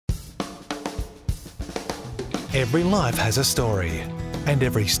Every life has a story, and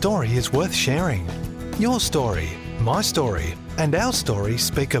every story is worth sharing. Your story, my story, and our story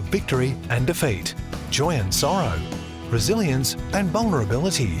speak of victory and defeat, joy and sorrow, resilience and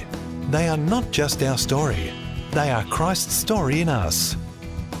vulnerability. They are not just our story, they are Christ's story in us.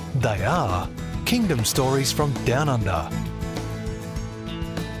 They are Kingdom Stories from Down Under.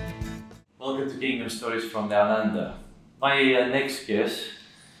 Welcome to Kingdom Stories from Down Under. My next guest,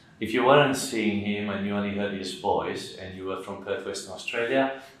 if you weren't seeing him and you only heard his voice and you were from Perth, Western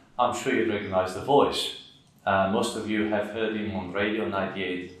Australia, I'm sure you'd recognise the voice. Most of you have heard him on radio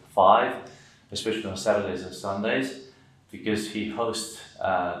 98.5, especially on Saturdays and Sundays, because he hosts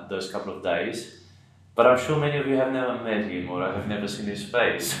those couple of days. But I'm sure many of you have never met him or have never seen his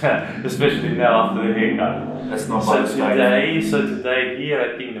face, especially now after the haircut. That's not so today here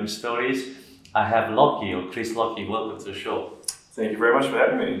at Kingdom Stories, I have Lockie, or Chris Lockie. Welcome to the show. Thank you very much for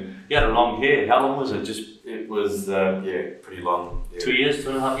having me. You had a long hair. How long was it? It was pretty long. Yeah. 2 years,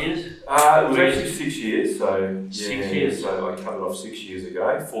 2.5 years? It was actually 6 years. So 6 years. So I cut it off 6 years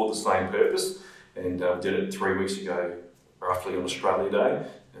ago for the same purpose, and did it 3 weeks ago, roughly on Australia Day,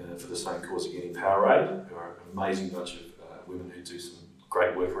 for the same cause again in Powerade, who are an amazing bunch of women who do some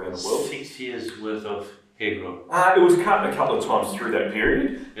great work around the world. 6 years worth of hair growth. It was cut a couple of times through that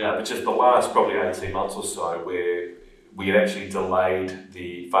period, yeah. But just the last probably 18 months or so where we had actually delayed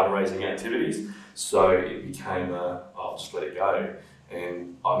the fundraising activities, so it became I'll just let it go.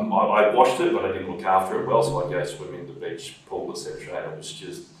 And I washed it, but I didn't look after it well, so I'd go swim in the beach, pool, etc. And it was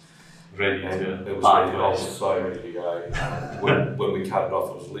just ready to. I was so ready to go. When we cut it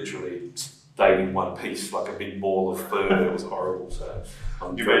off, it was literally stayed in one piece, like a big ball of fur. It was horrible. So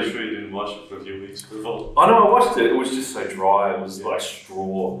you made sure you didn't wash it for a few weeks before. I know I washed it. It was just so dry. It was like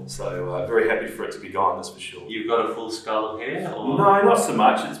straw. So very happy for it to be gone. That's for sure. You've got a full skull of hair, or no, not so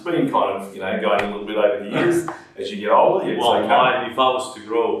much. It's been kind of going a little bit over the years as you get older. Well, mine, if I was to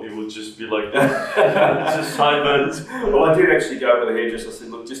grow, it would just be like that. Just sideburns. Well, I did actually go over the hairdresser. I said,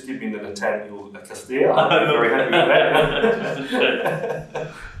 look, just give me the Nathaniel Castile. I'm very happy with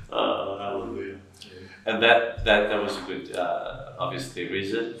that. Oh, hallelujah. And that was a good, obviously,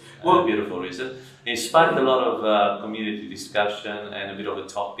 reason, a beautiful reason. It sparked a lot of community discussion and a bit of a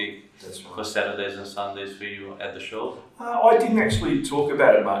topic for Saturdays and Sundays for you at the show. I didn't actually talk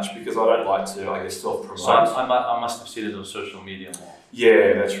about it much because I don't like to, self-promote. So I must have seen it on social media more.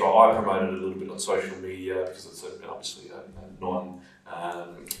 Yeah, that's right. I promoted it a little bit on social media because it's obviously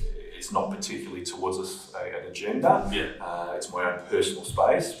it's not particularly towards an agenda. Yeah. It's my own personal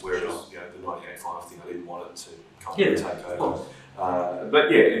space, whereas the 98.5 thing, I didn't want it to kind of take over.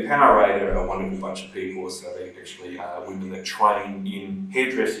 But in Powerade are a wonderful bunch of people. So they actually are women that train in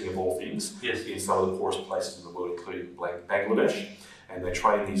hairdressing of all things in some of the poorest places in the world, including Bangladesh. And they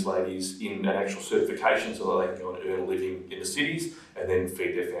train these ladies in an actual certification so that they can go and earn a living in the cities and then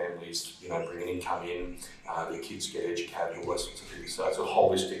feed their families, bring an income in, their kids get educated, all those sorts of things. So it's a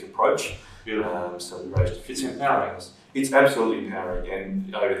holistic approach. So we raised it's empowering. It's absolutely empowering,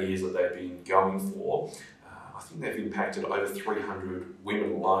 and over the years that they've been going for, I think they've impacted over 300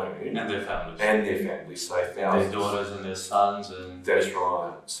 women alone. And their families. So thousands. Their daughters and their sons. And that's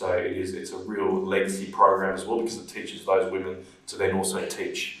right. So it's a real legacy program as well, because it teaches those women to then also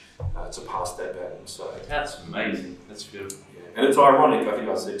teach, to pass that baton. So that's amazing. That's beautiful. Yeah. And it's ironic, I think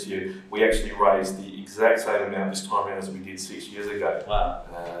I said to you, we actually raised the exact same amount this time around as we did 6 years ago. Wow.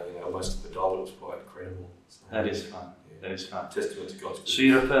 Almost to the dollar. It was quite incredible. So, that is fun. That is fun. Testament to God's goodness. So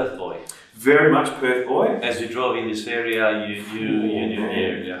you're a Perth boy? Very much Perth boy. As you drove in this area, you knew the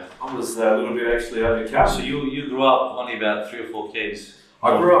area. I was a little bit actually overcome. So you grew up only about 3 or 4 k's?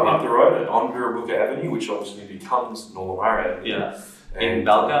 I grew up the road on Wirrabooka Avenue, which obviously becomes Norlamara Avenue. Yeah. In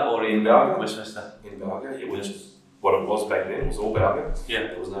Balga or in Balga? Westminster? In Balga, which is what it was back then. It was all Balga. Yeah.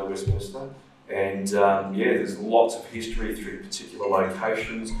 There was no Westminster. And there's lots of history through particular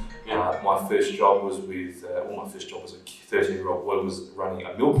locations. Yeah. My first job was with, my first job as a 13-year-old boy was running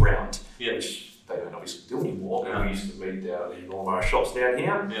a milk round, which they don't obviously do anymore. Yeah. We used to meet down the Norlamara shops down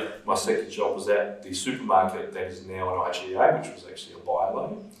here. Yeah. My second job was at the supermarket that is now an IGA, which was actually a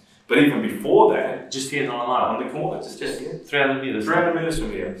Bi-Lo. But even before that, just here in Norlamara, on the corner, just 300 metres. 300 metres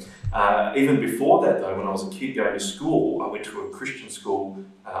from here. Even before that, though, when I was a kid going to school, I went to a Christian school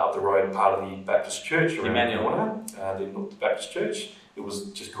up the road, part of the Baptist Church around the corner, the Baptist Church. It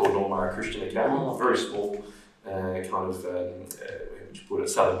was just called Norlamara Christian Academy, very small, which put a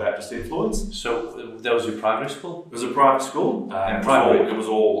Southern Baptist influence. So that was your primary school? It was a private school. And primary? It was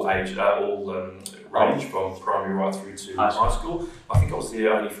all age, range from primary right through to high school. I think I was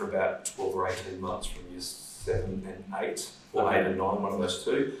there only for about 12 or 18 months, from years 7 and 8, or 8 and 9, one of those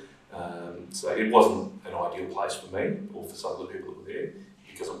two. So it wasn't an ideal place for me or for some of the people that were there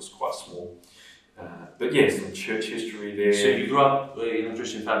because it was quite small. But yes, some church history there. So you grew up in a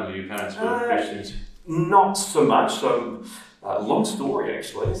Christian family, your parents were Christians? Not so much. So, long story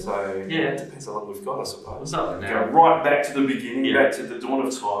actually. So yeah, it depends how long we've got, I suppose. Go right back to the beginning, back to the dawn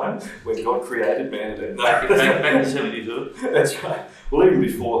of time when God created man and back in 72. That's right. Well, even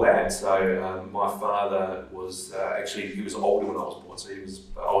before that. So my father was actually he was older when I was born. So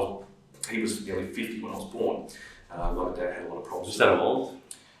he was nearly 50 when I was born. My dad had a lot of problems. Is that old?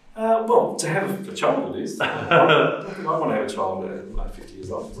 Well, to have a child, it is. I think I want to have a child at 50 years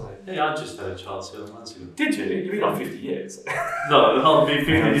old. So. Yeah, I just had a child 7 months ago. Did you? You've been on 50 years. No, I'll be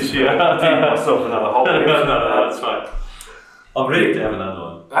 50 this year. I'll give myself another whole year. No, that's fine. I'm ready to have another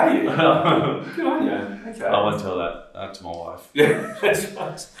one. Are you? Good on you. Okay. I won't tell that to my wife. Yeah, that's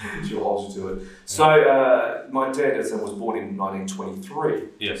right. She'll hold you to it. So, my dad, as I was born in 1923.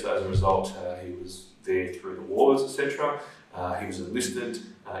 Yeah. So as a result, he was there through the wars, etc. He was enlisted.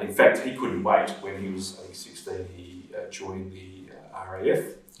 In fact, he couldn't wait. When he was, I think, 16, he joined the RAF,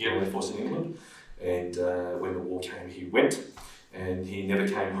 the Air Force in England. And when the war came, he went. And he never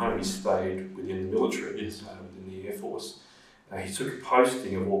came home. He stayed within the military, within the Air Force. He took a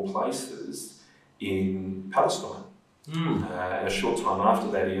posting, of all places, in Palestine. And a short time after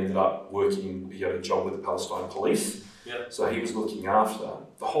that, he ended up working, he had a job with the Palestine police. Yeah. So he was looking after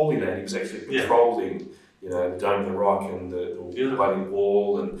the Holy Land. He was actually patrolling, the Dome of the Rock and the Wailing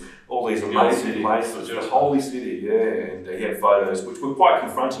Wall and all these amazing places. The Holy City, and he had photos which were quite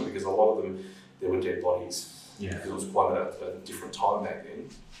confronting because a lot of them, there were dead bodies. Yeah. It was quite a different time back then.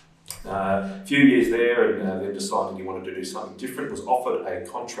 A few years there, and then decided he wanted to do something different. Was offered a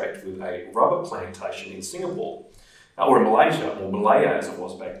contract with a rubber plantation in Singapore, or in Malaysia, or Malaya as it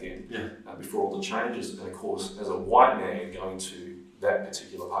was back then, before all the changes. And of course, as a white man going to that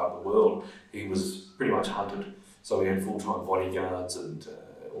particular part of the world, he was pretty much hunted. So we had full-time bodyguards and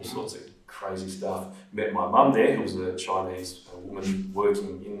all sorts of crazy stuff. Met my mum there, who was a Chinese woman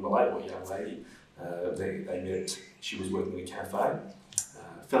working in Malaya, or a young lady. They met. She was working in a cafe.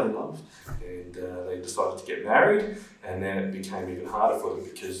 Fell in love, and they decided to get married, and then it became even harder for them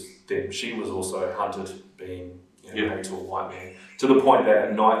because then she was also hunted, being married to a white man, to the point that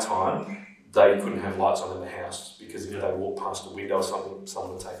at night time they couldn't have lights on in the house because if they walked past a window or something,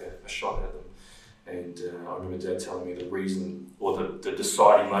 someone would take a shot at them. And I remember Dad telling me the reason, or the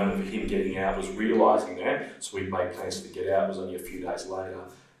deciding moment for him getting out was realising that, so we made plans to get out. It was only a few days later.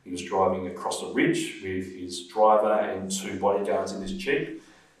 He was driving across a ridge with his driver and 2 bodyguards in his Jeep.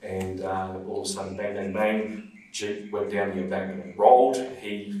 And all of a sudden, bang, bang, bang, Jeep went down the embankment and rolled.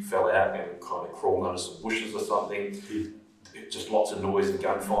 He fell out and kind of crawled under some bushes or something. Just lots of noise and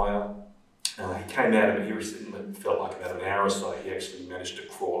gunfire. He came out of it, it felt like about an hour or so. He actually managed to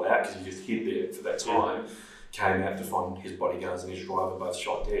crawl out because he just hid there for that time. Came out to find his bodyguards and his driver both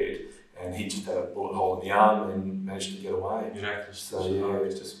shot dead. And he just had a bullet hole in the arm and managed to get away. So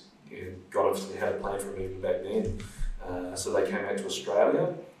God obviously had a plan for him even back then. So they came out to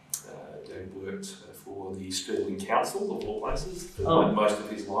Australia. Dad worked for the Stirling Council, of all places, for most of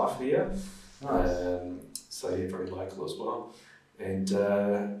his life here. Nice. So very local as well. And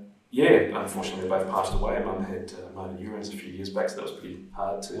unfortunately they both passed away. Mum had motor neurons a few years back, so that was pretty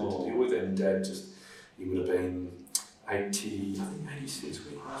hard to deal with. And Dad he would have been 86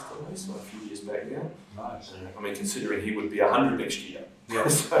 when he passed away, so a few years back now. Nice. Considering he would be 100 next year. So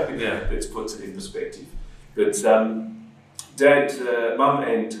let's put it in perspective. But Dad, Mum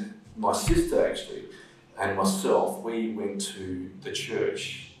and my sister actually, and myself, we went to the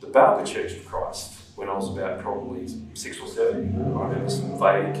church, the Barker Church of Christ, when I was about probably 6 or 7. I remember some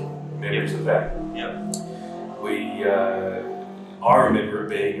vague memories of that. I remember it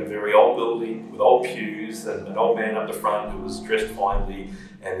being a very old building with old pews and an old man up the front who was dressed finely,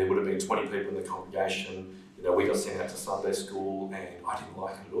 and there would have been 20 people in the congregation. We got sent out to Sunday school, and I didn't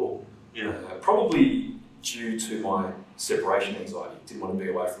like it at all. Probably due to my separation anxiety. Didn't want to be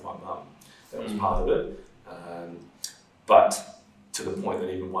away from my mum. That was part of it. But to the point that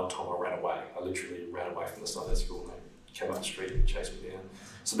even one time I ran away. I literally ran away from the Sunday school, and they came up the street and chased me down.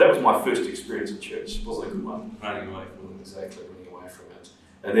 So that was my first experience at church. It wasn't a good one. Running away from it. Exactly, running away from it.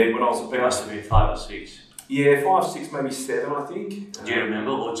 And then when I was about... It must have been 5 or 6. Yeah, 5, 6, maybe 7, I think. Do you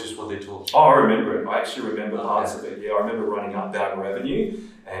remember, or just what they taught? Oh, I remember it. I actually remember parts of it. Yeah, I remember running up Balga Avenue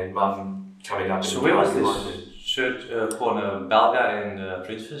and Mum coming up. So where was this church corner, Balga and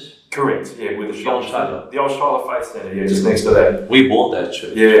Princess? Correct. Yeah, with the old Shiloh. The old Shiloh Faith Centre. Yeah, just next to that. We bought that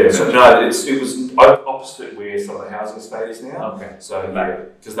church. Yeah. So no, it was opposite where some of the housing estate is now. Okay. So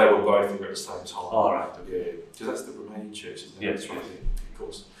because they were both there at the same time. Oh, right. Yeah, because that's the Romanian church, isn't it? Yeah, that's right. Yeah, of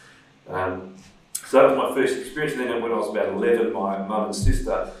course. So that was my first experience. And then when I was about 11, my mum and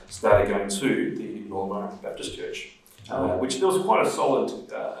sister started going to the Northern Baptist Church, which there was quite a solid.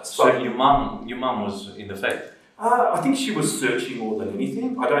 So your mum was in the faith. I think she was searching more than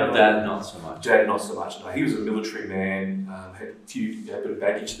anything. I don't know. Dad, not so much. Dad, not so much. No, he was a military man. Had a bit of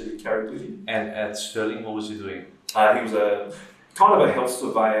baggage that he carried with him. And at Stirling, what was he doing? He was a kind of a health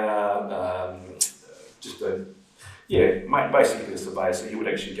surveyor, basically a surveyor. So he would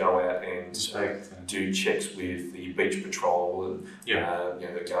actually go out and do checks with the beach patrol and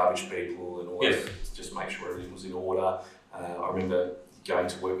the garbage people and all that, just make sure everything was in order. I remember going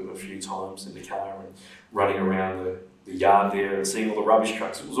to work with him a few times in the car and running around the yard there and seeing all the rubbish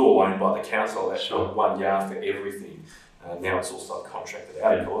trucks. It was all owned by the council, that one yard for everything. Now it's all subcontracted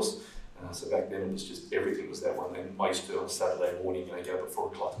out, of course. So back then it was just everything was that one. And I used to on a Saturday morning, go up at 4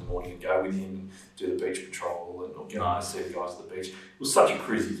 o'clock in the morning and go with him and do the beach patrol and go and see the guys at the beach. It was such a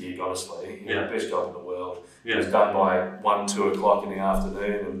crazy gig, honestly. The best job in the world. It was done by 1, 2 o'clock in the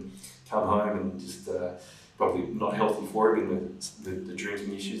afternoon and come home and just probably not healthy for him in the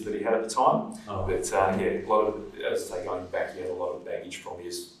drinking issues that he had at the time. But a lot of, as I say, going back, he had a lot of baggage from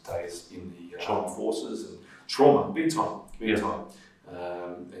his days in the armed forces and trauma, big time.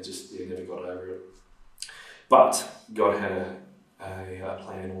 And just never got over it. But God had a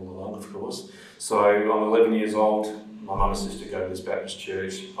plan all along, of course. So I'm 11 years old. My mum and sister go to this Baptist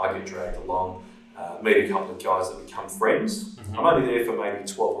church. I get dragged along, meet a couple of guys that become friends. Mm-hmm. I'm only there for maybe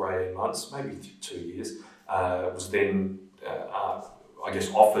 12 or 18 months, maybe 2 years. Was then,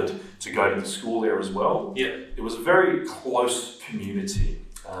 offered to go to the school there as well. It was a very close community.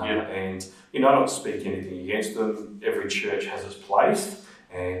 And I'm not speaking anything against them. Every church has its place,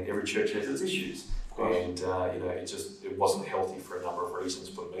 and every church has its issues. And it wasn't healthy for a number of reasons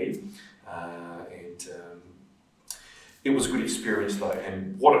for me. It was a good experience though.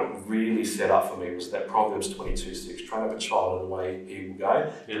 And what it really set up for me was that Proverbs 22:6, train up a child in the way he will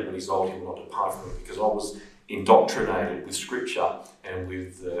go, and when he's old he will not depart from it. Because I was indoctrinated with scripture and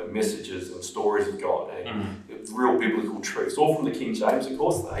with messages and stories of God and real biblical truths, all from the King James, of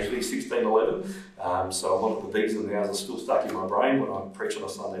course, the AD 1611. So a lot of the these and thous are still stuck in my brain when I preach on a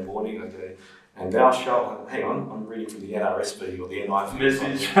Sunday morning. And thou shalt, hang on, I'm reading from the NRSV or the NIV.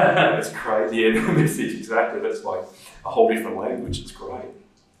 Message. That's crazy. Yeah, the message, exactly. That's like a whole different language. It's great.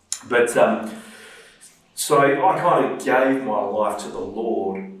 But so I kind of gave my life to the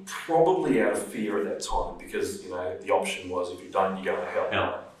Lord probably out of fear at that time because, the option was if you don't, you go to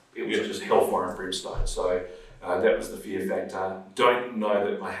hell. It was just hellfire and brimstone. So that was the fear factor. Don't know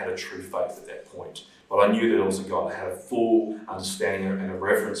that I had a true faith at that point. But I knew that there was a God. I had a full understanding and a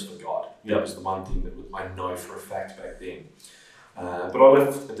reverence for God. That was the one thing that I know for a fact back then. But I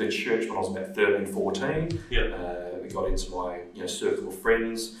left the church when I was about 13, 14. We got into my circle of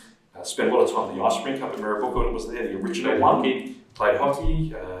friends. Spent a lot of time at the ice rink up in Mirrabooka. It was there, the original one. Played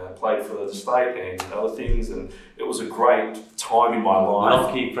hockey, played for the state and other things. And it was a great time in my life.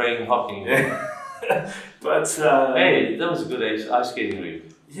 I'll keep playing hockey. But hey, that was a good ice skating rink.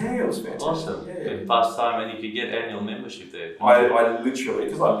 Yeah, it was fantastic. Awesome. And pastime, and you could get annual membership there. I literally,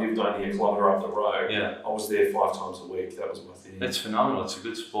 because I lived only a kilometre up the road, I was there 5 times a week. That was my thing. That's phenomenal. It's a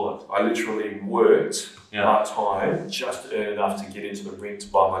good sport. I literally worked part-time just to earn enough to get into the rink to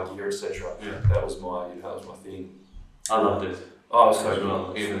buy my gear, etc. That was my thing. I loved it. Oh, so as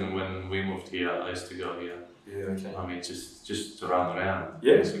well. Even when we moved here, I used to go here. Yeah, okay. I mean, just to run around,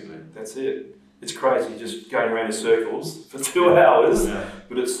 basically. That's it. It's crazy just going around in circles for 2 hours,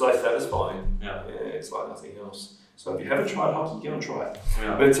 but it's so satisfying. It's like nothing else. So if you haven't tried hockey, go and try it.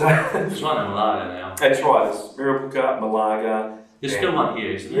 But there's one in Malaga now. That's right. There's Mirrabooka, Malaga. There's still one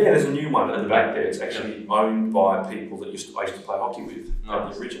here, isn't there? Yeah, there's a new one at the back there. It's actually owned by people that I used to play hockey with,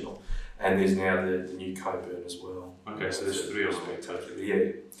 the original. And there's now the new Coburn as well. Okay, so there's 3 of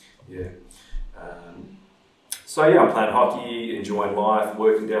them. Yeah. So I'm playing hockey, enjoying life,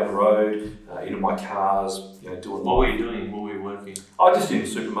 working down the road, into my cars, doing. What were you doing? What were you working? I was just in the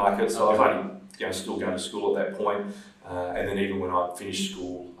supermarket, so I was only still going to school at that point. And then even when I finished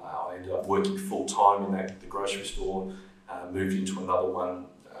school, I ended up working full time in the grocery store. Moved into another one,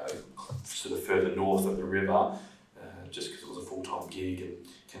 sort of further north of the river, just because it was a full time gig, and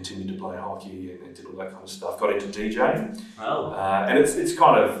continued to play hockey and did all that kind of stuff. Got into DJing, and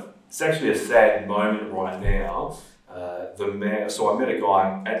it's actually a sad moment right now. So I met a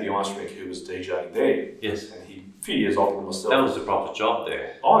guy at the ice rink who was DJing there. Yes. And he, a few years older than myself. That was the proper job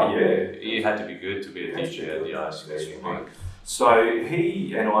there. Oh yeah. You had to be good to be a DJ at the ice rink. Right. So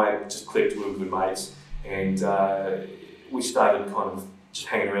he and I just clicked. We were good mates, and we started kind of just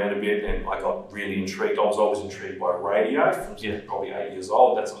hanging around a bit, and I got really intrigued. I was always intrigued by radio from probably 8 years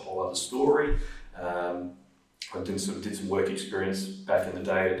old. That's a whole other story. I did some work experience back in the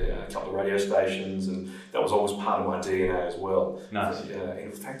day at a couple of radio stations, and that was always part of my DNA as well. Nice. And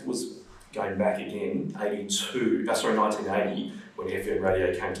in fact, it was going back again, 1980, when FM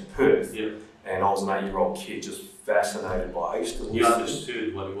radio came to Perth. Yep. And I was an 8-year-old kid just fascinated by it. I used to listen. You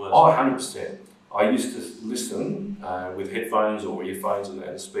understood what it was? Oh, 100%. I used to listen with headphones or earphones and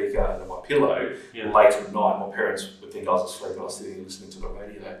a speaker under my pillow late at night. My parents would think I was asleep and I was sitting and listening to the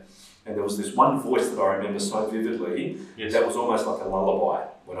radio. And there was this one voice that I remember so vividly that was almost like a lullaby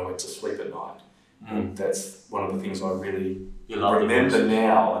when I went to sleep at night. And that's one of the things I really remember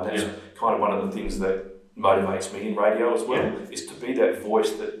now, and that's kind of one of the things that motivates me in radio as well, is to be that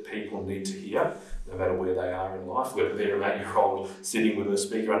voice that people need to hear, no matter where they are in life, whether they're an 8-year-old sitting with a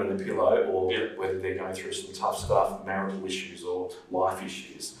speaker under their pillow, or whether they're going through some tough stuff, marital issues or life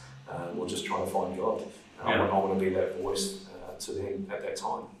issues, or just trying to find God. I want to be that voice to them at that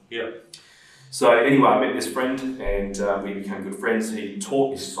time. Yeah. So anyway, I met this friend and we became good friends. He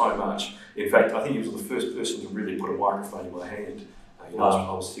taught me so much. In fact, I think he was the first person to really put a microphone in my hand. I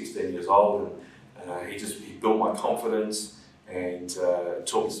was 16 years old, and he built my confidence and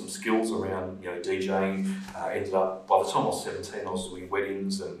taught me some skills around DJing. Ended up, by the time I was 17, I was doing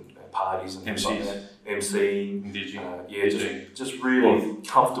weddings and parties and things like that. MCing. Just really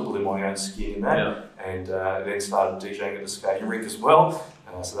comfortable in my own skin in that. Yeah. And then started DJing at the skating rink as well.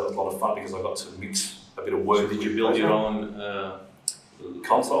 So that was a lot of fun because I got to mix a bit of work. So did you build your own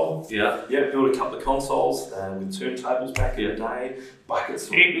console? Yeah. Yeah, built a couple of consoles with turntables back in the day, buckets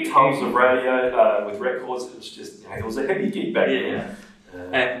of tons of radio with records. It was just, it was a heavy gig back then.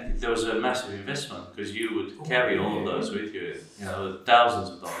 And there was a massive investment because you would carry all of those with you, thousands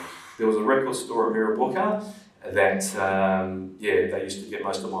of dollars. There was a record store at Mirrabooka that, they used to get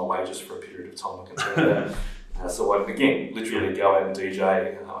most of my wages for a period of time, I can tell you that. So I, again, literally go out and DJ.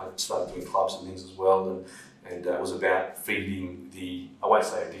 I started doing clubs and things as well, and it was about feeding the, I won't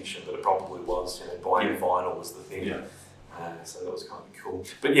say addiction, but it probably was, buying vinyl was the thing. Yeah. So that was kind of cool.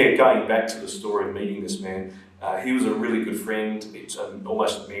 But going back to the story of meeting this man, he was a really good friend. It's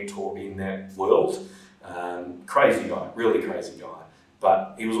almost a mentor in that world. Crazy guy, really crazy guy.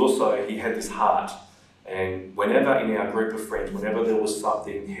 But he had this heart. And whenever in our group of friends, whenever there was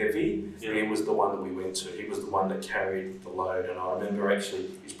something heavy, he was the one that we went to. He was the one that carried the load. And I remember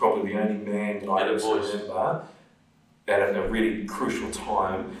he's probably the only man that I ever remember at a really crucial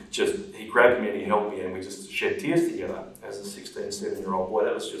time. He grabbed me and he held me and we just shed tears together as a 16, 17-year-old boy.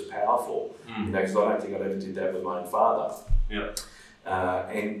 That was just powerful. Because I don't think I'd ever did that with my own father. Yeah.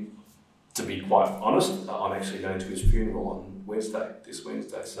 And to be quite honest, I'm actually going to his funeral on this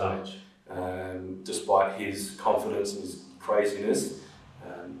Wednesday. So. Despite his confidence and his craziness,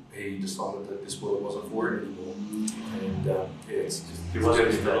 he decided that this world wasn't for him anymore. And it's just... He wasn't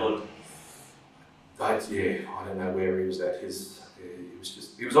in the Lord. I don't know where he was at.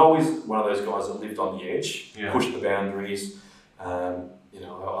 He was always one of those guys that lived on the edge, pushed the boundaries. I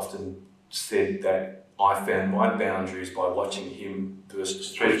often said that I found my boundaries by watching him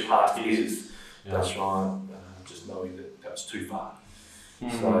push past his. That's right, just knowing that was too far.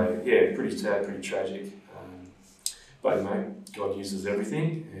 So pretty sad, pretty tragic. But God uses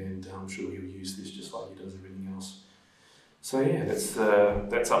everything, and I'm sure He'll use this just like He does everything else. So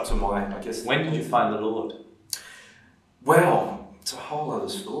that's up to my, I guess. When did you find the Lord? Well, it's a whole other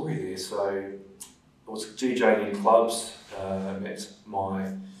story there. So I was DJing in clubs. Met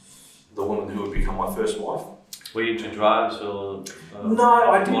the woman who would become my first wife. Were you into drugs or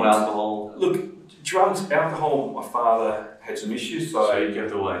no? I didn't. More alcohol? Look, drugs, alcohol. My father had some issues, so you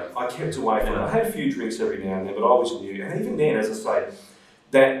kept away. I kept away from it. I had a few drinks every now and then, but I always knew. And even then, as I say,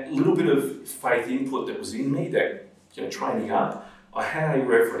 that little bit of faith input that was in me, that training up, I had a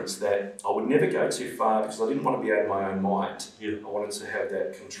reverence that I would never go too far because I didn't want to be out of my own mind. Yeah. I wanted to have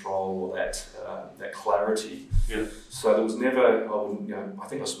that control or that clarity. Yeah. So there was never, I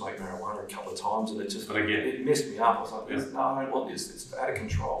think I smoked marijuana a couple of times and it messed me up. I was like, no, I don't want this. It's out of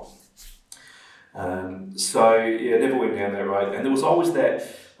control. Never went down that road. And there was always that,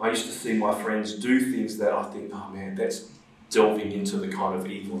 I used to see my friends do things that I think, oh man, that's delving into the kind of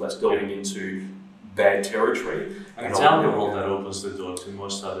evil, that's delving into bad territory. And it's alcohol that opens the door to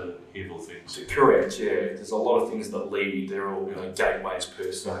most other evil things. Correct, yeah. There's a lot of things that lead, they're all gateways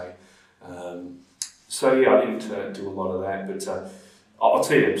per se. I didn't do a lot of that, but I'll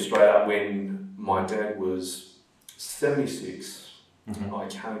tell you straight up, when my dad was 76, I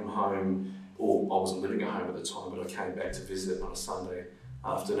came home. I wasn't living at home at the time, but I came back to visit on a Sunday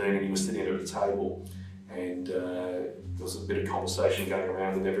afternoon and he was sitting at the table and there was a bit of conversation going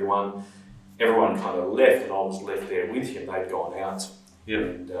around with everyone. Everyone kind of left, and I was left there with him. They'd gone out,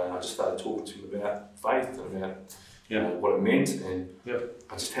 and I just started talking to him about faith and about what it meant, and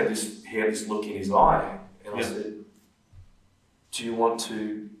I just had this look in his eye, and I said, "Do you want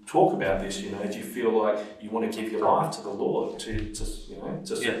to talk about this? You know, do you feel like you want to give your life to the Lord to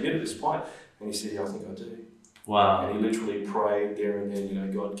submit at this point?" And he said, "Yeah, I think I do." Wow. And he literally prayed there and then, you know,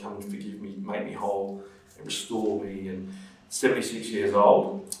 "God, come and forgive me, make me whole, and restore me." And 76 years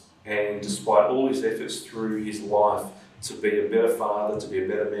old, and despite all his efforts through his life to be a better father, to be a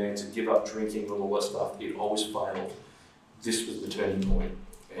better man, to give up drinking and all that stuff, it always failed. This was the turning point.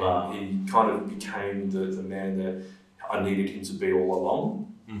 And he kind of became the man that I needed him to be all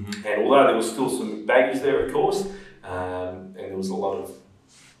along. Mm-hmm. And although there was still some baggage there, of course, and there was a lot of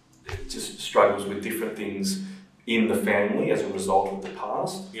just struggles with different things in the family as a result of the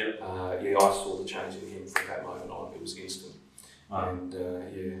past. I saw the change in him from that moment on. It was instant. Wow. And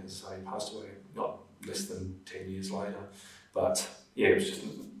so he passed away not less than 10 years later. But it was just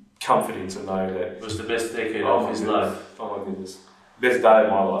comforting to know that it was the best decade of his life. Oh my goodness. Best day of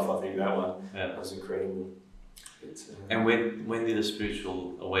my life, I think, that one. Yeah. That was incredible. And when did the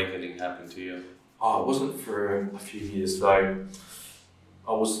spiritual awakening happen to you? It wasn't for a few years. So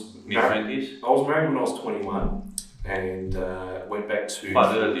I was mid-20s? I was married when I was 21 and went back to...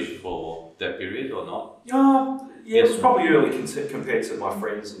 Quite early for that period or not? It was probably early compared to my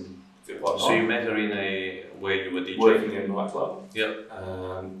friends and whatnot. So you met her where you were DJing? Working in a nightclub. Yep.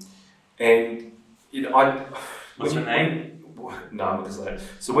 And what's her name? No, I'm not going to say it.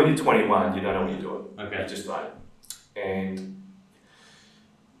 So when you're 21, you don't know what you're doing. Okay. You just don't. And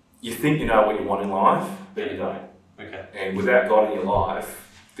you think you know what you want in life, but you don't. Okay. And without God in your life,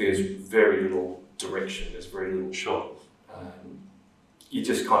 there's very little direction. There's very little. Sure. You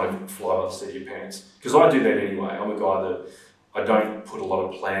just kind of fly by the seat of your pants. Because I do that anyway. I'm a guy that I don't put a lot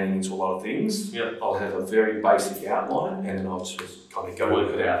of planning into a lot of things. Yep. I'll have a very basic outline, and then I'll just kind of go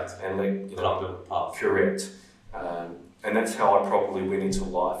work it out and let correct. And that's how I probably went into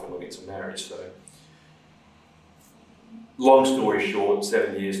life and went into marriage. So, long story short,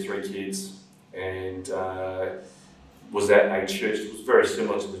 7 years, 3 kids, and was at a church that was very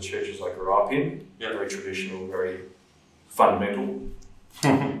similar to the churches I grew up in. Yep. Very traditional, very fundamental.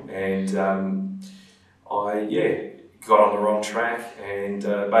 And I got on the wrong track and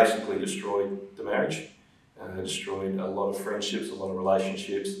basically destroyed the marriage, destroyed a lot of friendships, a lot of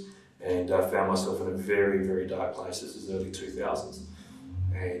relationships, and found myself in a very, very dark place. This is early 2000s.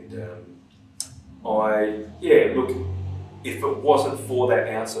 And look, if it wasn't for that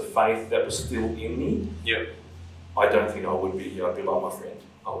ounce of faith that was still in me, I don't think I would be here. I'd be like my friend.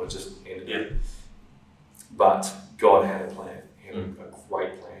 I would have just ended it. But God had a plan. He had a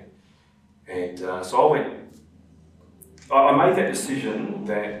great plan. And so I made that decision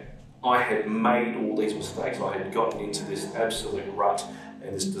that I had made all these mistakes. I had gotten into this absolute rut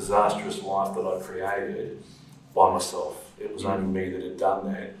and this disastrous life that I created by myself. It was only me that had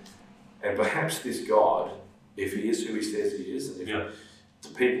done that. And perhaps this God, if he is who he says he is, and if the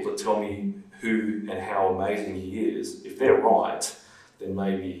people that tell me who and how amazing he is, if they're right, then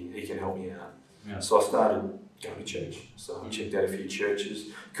maybe he can help me out. Yeah. So I started going to church. So I checked out a few churches.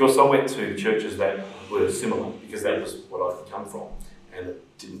 Of course, I went to churches that were similar because that was what I'd come from, and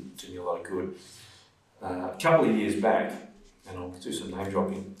it didn't do me a lot of good. A couple of years back, and I'll do some name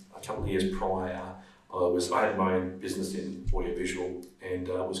dropping, a couple of years prior, I had my own business in audiovisual and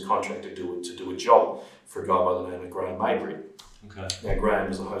was contracted to do a job for a guy by the name of Graham Mabry. Okay. Now, Graham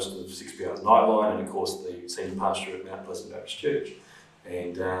was the host of 6 Hours Nightline and, of course, the senior pastor at Mount Pleasant Baptist Church.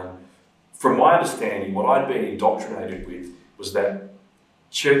 And from my understanding, what I'd been indoctrinated with was that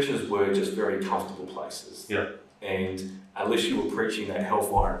churches were just very comfortable places. Yeah. And unless you were preaching that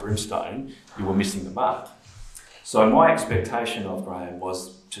hellfire and brimstone, you were missing the mark. So my expectation of Graham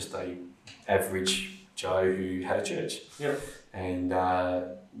was just a average Joe who had a church. Yeah. And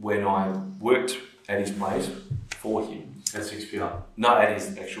when I worked at his place for him... At 6PR? No, at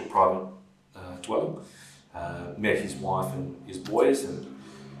his actual private dwelling. Met his wife and his boys, and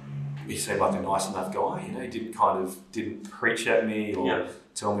he seemed like a nice enough guy. You know, he didn't preach at me or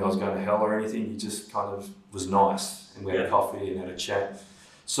tell me I was going to hell or anything. He just kind of was nice, and we had a coffee and had a chat.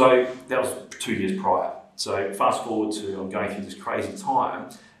 So that was 2 years prior. So fast forward to I'm going through this crazy time,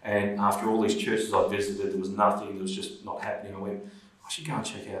 and after all these churches I visited, there was nothing. There was just not happening. I went, I should go and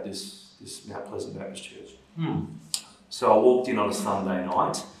check out this Mount Pleasant Baptist Church. So I walked in on a Sunday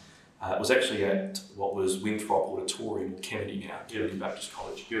night. It was actually at what was Winthrop Auditorium, Kennedy now, Kennedy Baptist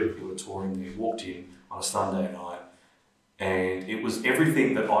College. Beautiful auditorium there. Walked in on a Sunday night, And it was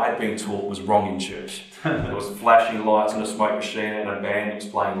everything that I had been taught was wrong in church. There was flashing lights and a smoke machine and a band that was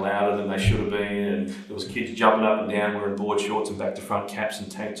playing louder than they should have been, and there was kids jumping up and down wearing board shorts and back to front caps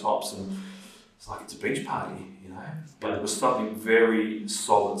and tank tops, and it's like it's a beach party, you know. But there was something very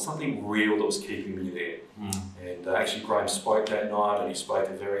solid, something real that was keeping me there. And actually Graham spoke that night, and he spoke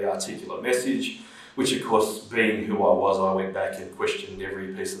a very articulate message, which of course, being who I was, I went back and questioned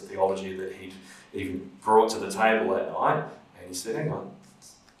every piece of theology that he'd even brought to the table that night. And he said, hang on,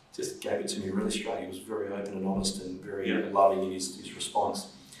 just gave it to me really straight. He was very open and honest and very loving in his response.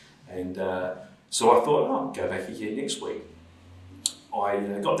 And so I thought, I'll go back again next week. I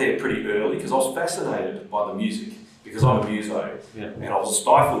got there pretty early because I was fascinated by the music, because I'm a muso, and I was a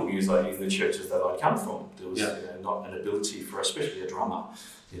stifled muso in the churches that I'd come from. There was not an ability for, especially a drummer,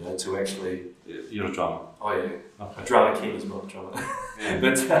 to actually... You're a drummer? Oh yeah, okay. A drummer king is not a drummer.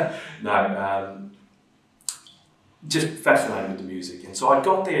 But just fascinated with the music. And so I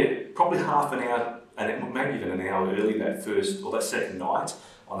got there probably half an hour, and maybe even an hour early that second night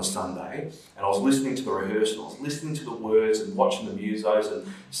on a Sunday, and I was listening to the rehearsal, I was listening to the words and watching the musos, and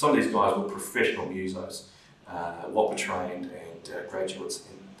some of these guys were professional musos, what were trained and graduates,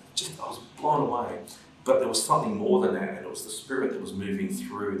 and I was blown away. But there was something more than that, and it was the Spirit that was moving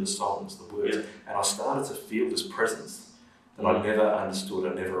through the songs, the words, and I started to feel this presence that I'd never understood,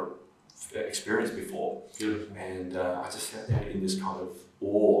 I'd never experienced before. And I just sat there in this kind of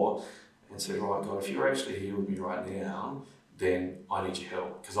awe and said, right, God, if you're actually here with me right now, then I need your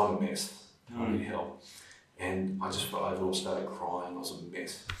help, because I'm a mess. I need help. And I just felt overall started crying. I was a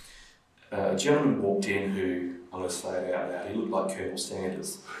mess. A gentleman walked in who, I'm going to say it out loud, he looked like Colonel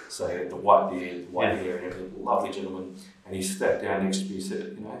Sanders. So he had the white beard, the white hair and everything, lovely gentleman. And he sat down next to me and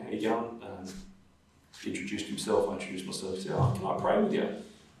said, how you going? He introduced himself, I introduced myself. He said, can I pray with you?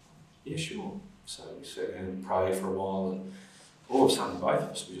 Yeah, sure. So we sat down and prayed for a while, and all of a sudden both of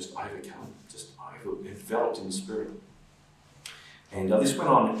us were just overcome, enveloped in the Spirit. And this went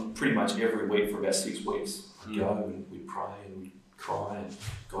on pretty much every week for about 6 weeks. I'd go and we'd pray and we'd cry, and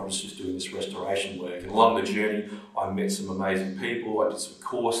God was just doing this restoration work. And along the journey, I met some amazing people. I did some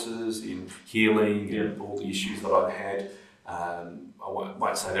courses in healing and all the issues that I'd had. I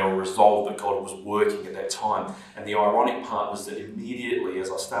won't say they were resolved, but God was working at that time. And the ironic part was that immediately,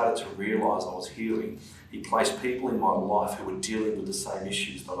 as I started to realise I was healing, He placed people in my life who were dealing with the same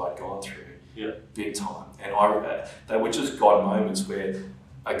issues that I'd gone through. Big time. And they were just God moments where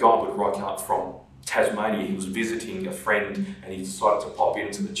a guy would rock up from Tasmania. He was visiting a friend and he decided to pop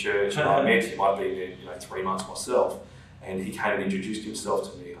into the church, and I met him. I'd been there 3 months myself, and he came and introduced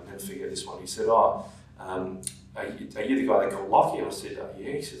himself to me. I'll never forget this one. He said, are you the guy they call Lockie? I said,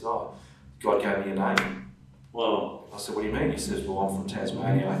 yeah. He says, God gave me a name. Well, I said, what do you mean? He says, well, I'm from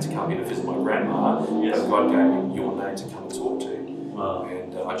Tasmania. I had to come here to visit my grandma, but God gave me your name to come and talk to. Wow.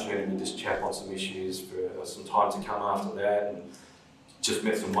 And I journeyed with this chap on some issues for some time to come after that, and just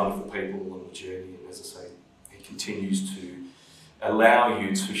met some wonderful people along the journey. And as I say, He continues to allow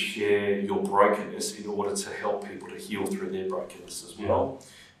you to share your brokenness in order to help people to heal through their brokenness as well.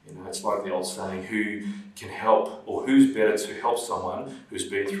 It's like the old saying, who can help, or who's better to help someone who's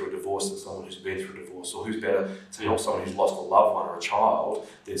been through a divorce than someone who's been through a divorce, or who's better to help someone who's lost a loved one or a child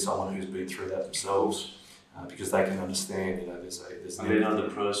than someone who's been through that themselves. Because they can understand, there's and they know the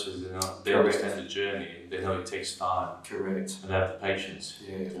process, they understand the journey, they know it takes time. Correct. And they have the patience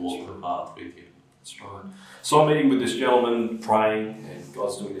to walk the path with you. That's right. So I'm meeting with this gentleman, praying, and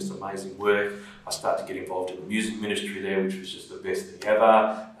God's doing this amazing work. I start to get involved in the music ministry there, which was just the best thing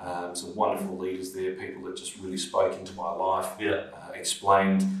ever. Some wonderful leaders there, people that just really spoke into my life.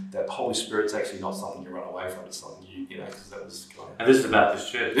 Explained that the Holy Spirit's actually not something you run away from, it's something because that was kind of... And this is a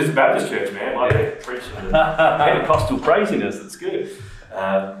Baptist church. This is a Baptist church, man. Like preaching Pentecostal craziness, it's good.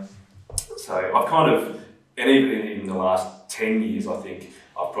 So I've kind of, and even in the last 10 years, I think,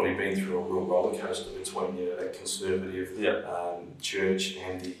 I've probably been through a real roller coaster between that conservative church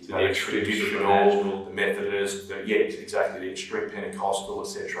and the traditional, the Methodist, exactly, the extreme Pentecostal,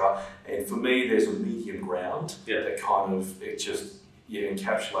 etc. And for me, there's a medium ground that kind of, it just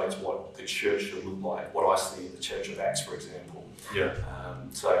encapsulates what the church should look like, what I see in the Church of Acts, for example.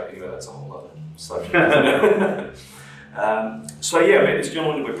 So that's a whole other subject, isn't it? I met this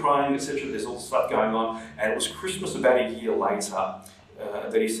gentleman, we're praying, etc. There's all this stuff going on, and it was Christmas about a year later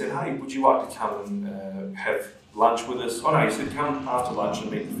that he said, hey, would you like to come and have lunch with us? Oh no, he said, come after lunch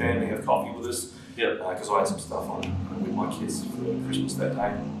and meet the family, have coffee with us. Because I had some stuff on with my kids for Christmas that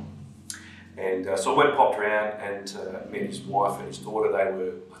day. And so I went, popped around and met his wife and his daughter. They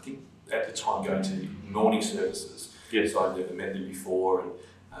were, I think, at the time going to morning services. So I'd never met them before, and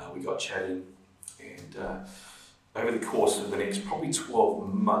we got chatting. And over the course of the next probably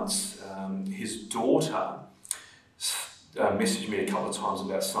 12 months, his daughter messaged me a couple of times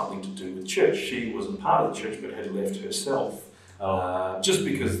about something to do with church. She wasn't part of the church but had left herself, just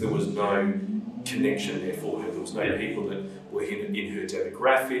because there was no connection there for her. There was no people that were in her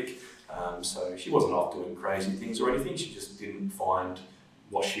demographic, so she wasn't off doing crazy things or anything. She just didn't find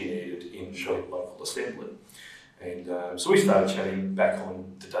what she needed in the local assembly. And so we started chatting back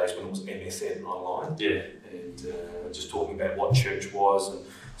on the days when it was MSN online, and just talking about what church was. And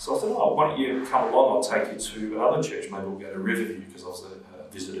so I said, oh, why don't you come along, I'll take you to another church, maybe we'll go to Riverview, because I was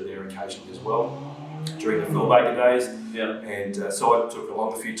a visitor there occasionally as well during the Phil Baker days. And so I took her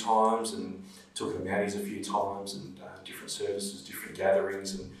along a few times and took her to Maddie's a few times, and different services, different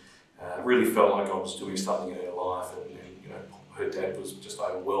gatherings, and really felt like I was doing something in her life. And you know, her dad was just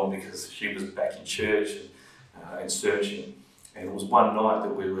overwhelmed because she was back in church and searching. And it was one night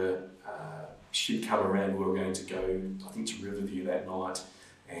that we were, she'd come around, we were going to go, I think, to Riverview that night,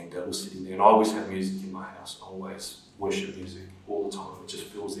 and we're sitting there, and I always have music in my house, always worship music all the time. It just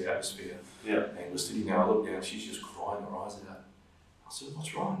fills the atmosphere. And we're sitting there, I look down, she's just crying her eyes out. I said,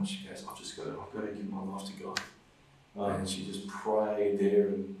 what's wrong? She goes, I've got to give my life to God. And she just prayed there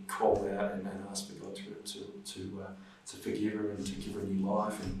and called out and asked for God to forgive her and to give her a new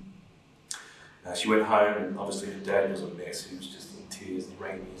life. And she went home, and obviously her dad was a mess. He was just in tears, and he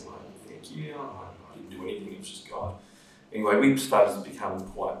rang me. He's like, thank you. I didn't do anything, it was just God. Anyway, we started to become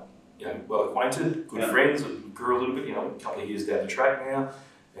quite, well acquainted, good friends, and grew a little bit, a couple of years down the track now.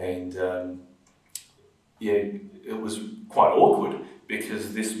 And it was quite awkward,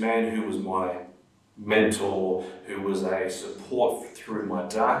 because this man who was my mentor, who was a support through my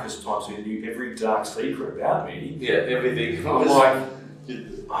darkest times, who knew every dark secret about me. Everything. I'm like,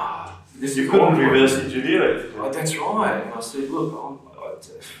 this you couldn't reverse engineer it. That's right. And I said, look,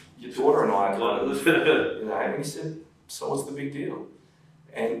 your daughter and I kind of, and he said, so what's the big deal?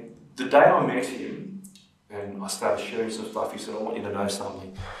 And the day I met him and I started sharing some stuff, he said, I want you to know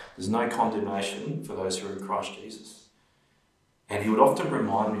something. There's no condemnation for those who are in Christ Jesus. And he would often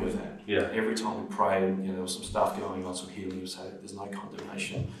remind me of that. Every time we prayed, there was some stuff going on, some healing, he would say, there's no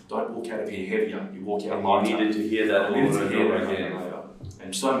condemnation. Don't walk out of here heavier. You walk out lighter. You needed to hear that over and over again.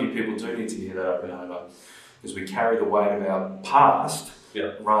 And so many people do need to hear that over and over, because we carry the weight of our past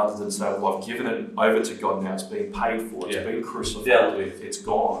rather than say, well, I've given it over to God now, it's been paid for, it's been crucified, it's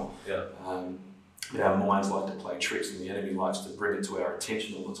gone. Our minds like to play tricks, and the enemy likes to bring it to our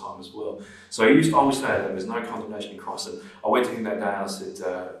attention all the time as well. So he used to always say that there's no condemnation in Christ. And I went to him that day and I said,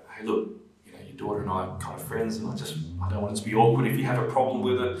 hey, look, your daughter and I are kind of friends, and I don't want it to be awkward if you have a problem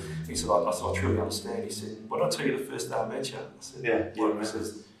with it. He said, I truly understand. He said, what did I tell you the first day I met you? I said, what? He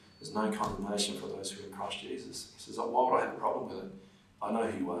says, there's no condemnation for those who are in Christ Jesus. He says, why would I have a problem with it? I know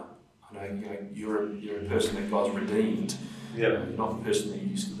who you are. I know you're a person that God's redeemed. You're not the person that you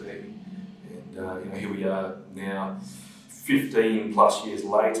used to be. And here we are now, 15 plus years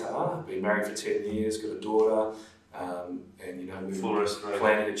later, been married for 10 years, got a daughter, and we've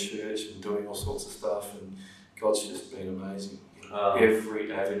planning a church and doing all sorts of stuff, and God's just been amazing in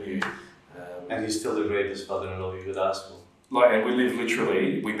every avenue. And he's still the greatest father-in-law you could ask for. And we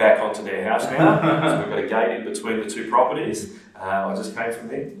live we're back onto their house now, so we've got a gate in between the two properties. I just came from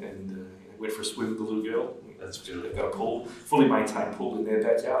there and went for a swim with the little girl. That's beautiful. They've got a pool, fully maintained pool in their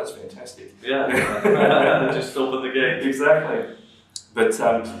backyard. It's fantastic. Just open the gate. Exactly. But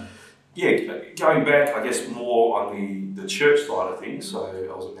going back, I guess more on the church side of things. So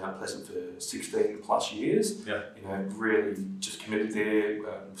I was at Mount Pleasant for 16 plus years. Really just committed there,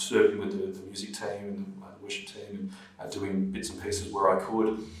 serving with the music team and the worship team, and doing bits and pieces where I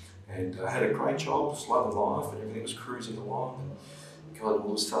could. And I had a great job, just loving life, and everything was cruising along. And God,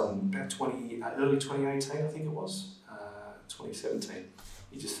 all of a sudden, about early 2018, I think it was, 2017,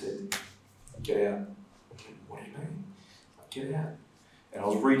 he just said, get out. What do you mean? Get out. And I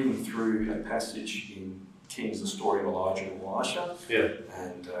was reading through a passage in Kings, the story of Elijah and Elisha.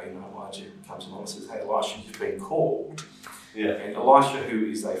 And Elijah comes along and says, hey, Elisha, you've been called. And Elisha, who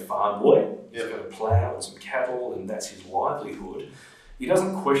is a farm boy, he's got a plough and some cattle, and that's his livelihood. He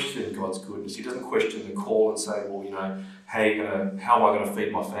doesn't question God's goodness. He doesn't question the call and say, well, how am I going to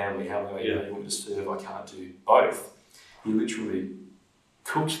feed my family? How am I going to serve? I can't do both. He literally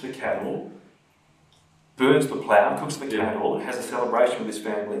cooks the cattle, burns the plough, cooks the cattle, has a celebration with his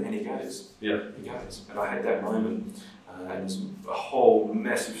family, and he goes. He goes. And I had that moment, and there's a whole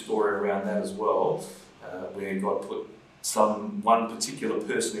massive story around that as well, where God put one particular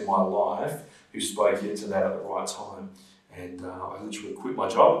person in my life who spoke into that at the right time. And I literally quit my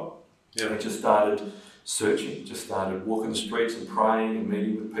job and just started searching, just started walking the streets and praying and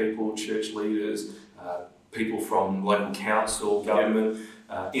meeting with people, church leaders, people from local council, government,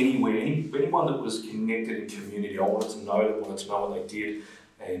 anywhere, anyone that was connected in community. I wanted to know them, wanted to know what they did.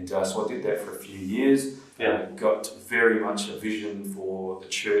 And so I did that for a few years. Got very much a vision for the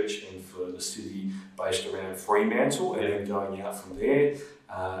church and for the city based around Fremantle, and then going out from there.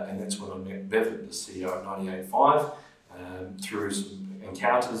 And that's when I met Bevan, the CEO of 98.5, through some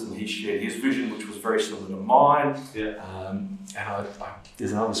encounters, and he shared his vision, which was very similar to mine. And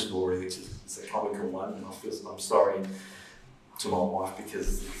there's another story, which is it's a comical one, and I'm sorry to my wife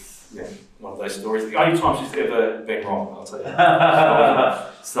because it's one of those stories. The only time she's ever been wrong, I'll tell you.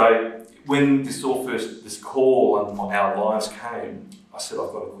 So when this call on our lives came, I said,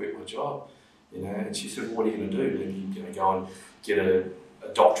 I've got to quit my job, and she said, well, what are you going to do? Maybe go and get a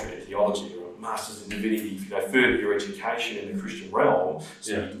doctorate in theology or a master's in divinity, further your education in the Christian realm,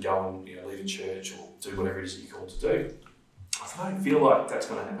 so you can go and lead a church or do whatever it is that you're called to do. I said, I don't feel like that's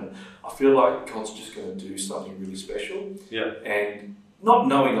going to happen. I feel like God's just going to do something really special. And not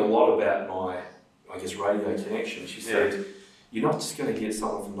knowing a lot about my, radio connection, she said, you're not just going to get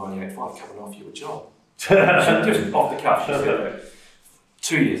someone from 98.5 coming off you a job. Just off the cuff, she said.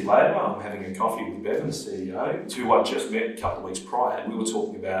 2 years later, I'm having a coffee with Bevan, the CEO, who I just met a couple of weeks prior, and we were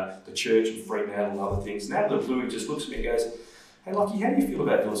talking about the church and Fremantle and other things. And out of the blue, he just looks at me and goes, hey, Lockie, how do you feel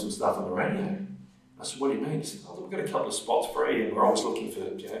about doing some stuff on the radio? I said, what do you mean? He said, oh, we've got a couple of spots free, and we're always looking for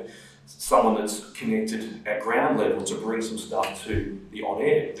someone that's connected at ground level to bring some stuff to the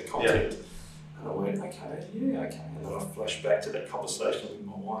on-air, the content. And I went, okay. And then I flashed back to that conversation with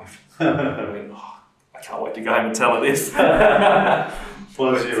my wife. I went, I can't wait to go home and tell her this.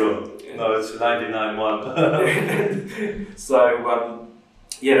 1-0. No, it's 99-1. So,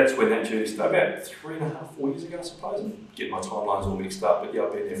 that's when that journey started. About 3.5, 4 years ago, I suppose. I'm getting my timelines all mixed up, but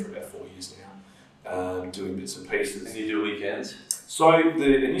I've been there for about 4 years now, doing bits and pieces. And you do weekends? So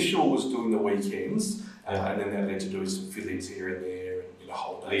the initial was doing the weekends, and then that led to doing some fill-ins here and there, and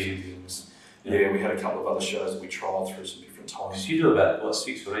holidays and things. We had a couple of other shows that we trialled through some different times. Because you do about,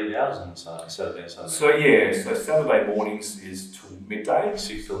 6 or 8 hours on Saturday and Sunday? So Saturday mornings is till midday.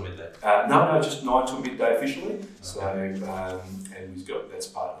 6 till midday? No, just 9 till midday officially. Okay. So, and we've got, that's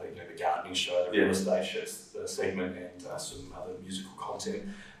part of the gardening show, the real estate show, the segment, and some other musical content.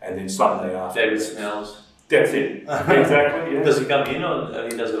 And then Sunday after. David Snells. That's it. Exactly, Does he come in or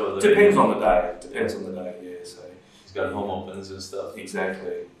he does it over the Depends on the day. So he's got home opens and stuff.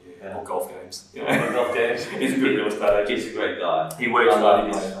 Exactly. Or golf games. Golf games. He's a good real estate agent. He's a great guy. He works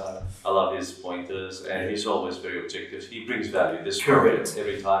hard. I love his pointers, and he's always very objective. He brings value. This correct.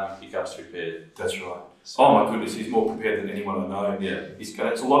 Every time he comes prepared. That's right. So, oh my goodness, he's more prepared than anyone I know. It's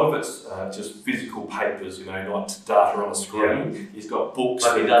a lot of it's just physical papers, not data on a screen. He's got books.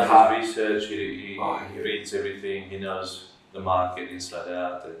 But he does his research. He reads everything. He knows the market inside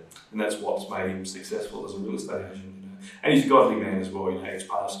out. And that's what's made him successful as a real estate agent. And he's a godly man as well,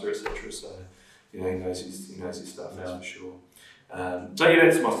 ex-pastor, etc. So, he knows his stuff, that's for sure.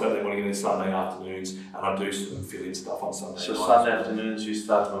 That's my Saturday morning and then Sunday afternoons, and I do some fill-in stuff on Sunday. So Sunday afternoons you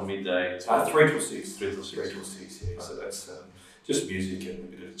start from midday? 3 till 6. 3 till 6. 3 till 6, Right. So that's just music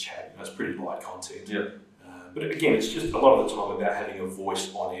and a bit of chat. It's pretty light content. But again, it's just a lot of the time about having a voice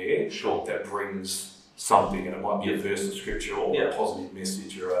on air that brings something, and it might be a verse of scripture or a positive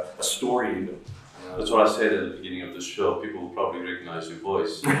message or a story even. That's what I said at the beginning of the show. People will probably recognise your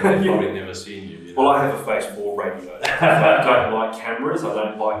voice. They've probably never seen you. Well, I have a face for radio. I don't like cameras. I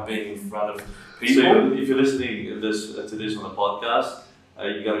don't like being in front of people. So if you're listening to this on the podcast,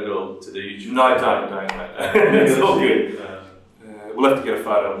 you got to go to the YouTube. No, don't. It's all good. We'll have to get a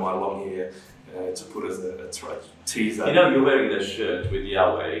photo of my long hair to put as a teaser. You're wearing that shirt with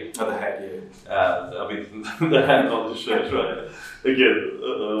Yahweh. Oh, the hat, the hat on the shirt, right? Again,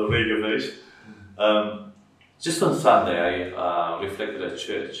 radio face. Just on Sunday, I reflected at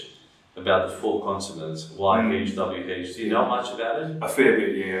church about the 4 consonants, YHWH. Do you know much about it? A fair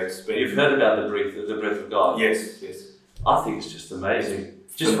bit, You've heard about the breath of God? Yes. I think it's just amazing.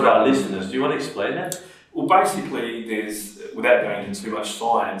 Just for our listeners, do you want to explain that? Well, basically, there's, without going into too much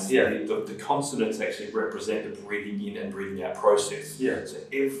science, the consonants actually represent the breathing in and breathing out process. So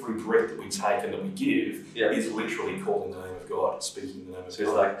every breath that we take and that we give is literally calling the name of God, speaking the name of God. So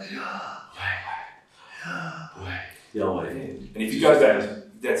it's like, Yahweh. And if you go back,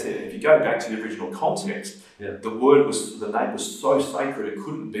 that's it. If you go back to the original context, the name was so sacred it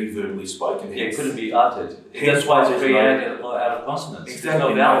couldn't be verbally spoken. It couldn't be uttered. That's why it's created out of consonants.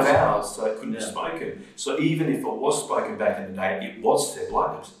 Exactly, no vowels, so it couldn't be spoken. So even if it was spoken back in the day, it was said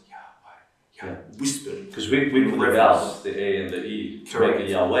like it was whispered. Because we put the vowels, the A and the E, to make it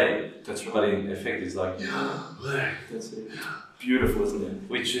Yahweh. That's right. But in effect, it's like That's it. Beautiful, isn't it?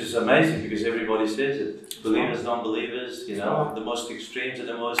 Which is amazing because everybody says it. Believers, non-believers, you know, the most extremes and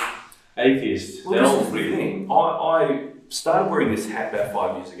the most atheists. Well, they're all this is the free. thing. I started wearing this hat about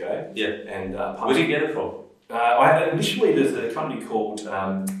 5 years ago. Yeah. And where did you get it from? I had initially there's a company called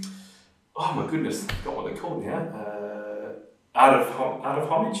oh my goodness, I forgot what they're called now. Art of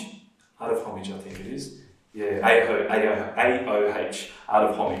Homage, I think it is. Yeah, AOH, Art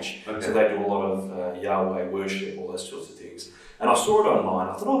of Homage. Okay. So they do a lot of Yahweh worship, all those sorts of things. And I saw it online.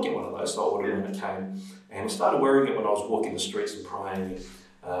 I thought I'll get one of those. So I ordered it when it came, and I started wearing it when I was walking the streets and praying.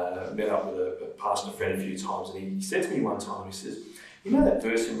 And met up with a pastor friend a few times, and he said to me one time, he says, "You know that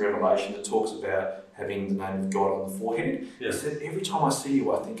verse in Revelation that talks about having the name of God on the forehead?" Yeah. He said, "Every time I see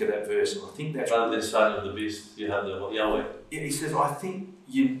you, I think of that verse, and I think that's Rather than sign of the beast, you have the Yahweh. Yeah, he says, I think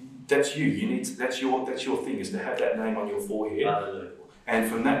that's you. You need to, that's your thing, is to have that name on your forehead." And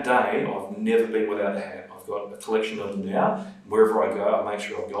from that day, I've never been without a hat. I've got a collection of them now. Wherever I go, I make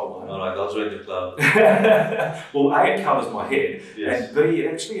sure I've got one. All right, I'll join the club. Well, A, it covers my head, Yes. and B,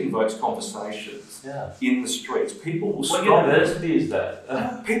 it actually invokes conversations in the streets. People will What stop university is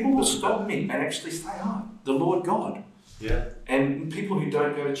that? People will stop me and actually say, the Lord God. Yeah. And people who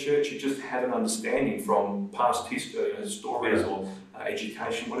don't go to church, who just have an understanding from past history, stories or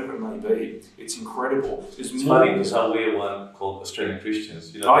education, whatever it may be, it's incredible. It's funny because we're one called Australian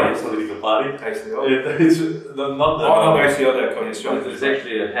Christians. You know, yes, political party. ACL. Yeah, it's not the. Oh, no, ACL, they're called Australian. There's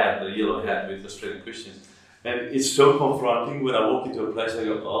actually a hat, a yellow hat with Australian Christians, and it's so confronting when I walk into a place. I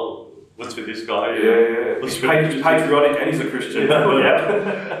go, "Oh, what's with this guy?" Yeah. What's He's patriotic and he's a Christian.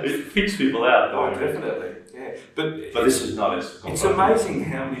 Yeah. It freaks people out. Oh, definitely. Yeah. But this is not as. It's amazing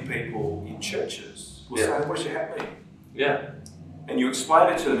how many people in churches will say, "What's your hat mean?" Yeah. And you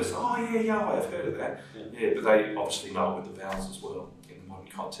explain it to them and say, "Oh yeah, Yahweh, I've heard of that." Yeah, but they obviously know it with the vowels as well in the modern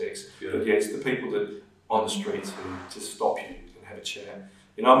context. But yeah, it's the people that on the streets who just stop you and have a chat.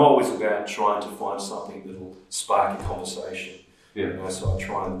 You know, I'm always about trying to find something that'll spark a conversation. Yeah. You know, so I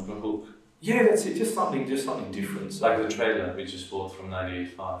try and hook. Yeah, that's it. Just something different. So, like the trailer we just bought from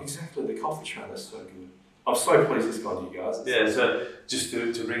 98.5. Exactly, the coffee trailer's so good. I'm so pleased it's gone to you guys. Yeah, so just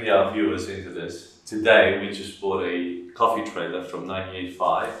to bring our viewers into this, today we just bought a coffee trailer from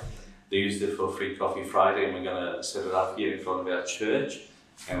 98.5. They used it for Free Coffee Friday, and we're going to set it up here in front of our church,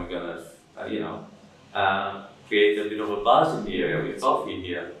 and we're going to, create a bit of a buzz in the area with coffee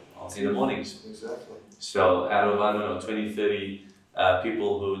here in the mornings. Exactly. So out of, 20, 30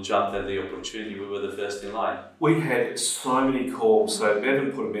 people who jumped at the opportunity, we were the first in line. We had so many calls. So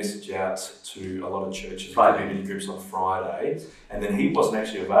Bevan put a message out to a lot of churches, community groups on Friday, and then he wasn't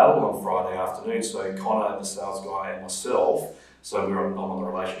actually available on Friday afternoon. So Connor, the sales guy, and myself, so I'm on the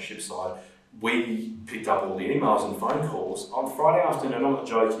relationship side, we picked up all the emails and phone calls. On Friday afternoon, I'm not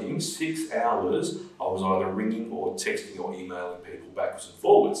joking, 6 hours I was either ringing or texting or emailing people backwards and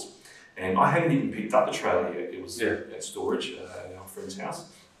forwards. And I hadn't even picked up the trailer yet. It was at storage at our friend's house.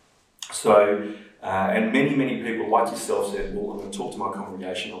 So, and many people like yourself said, well, I'm going to talk to my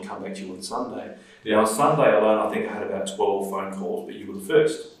congregation, I'll come back to you on Sunday. Yeah. Now, on Sunday alone, I think I had about 12 phone calls, but you were the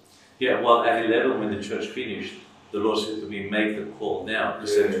first. Yeah, well, at 11 when the church finished, the Lord said to me, make the call now,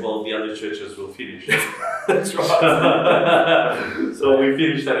 because at 12 the other churches will finish. That's right. So we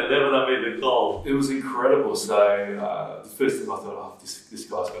finished at 11, I made the call. It was incredible. So the first thing I thought, this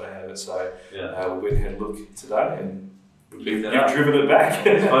guy's got to have it. So we went and had a look today, and you've driven it back.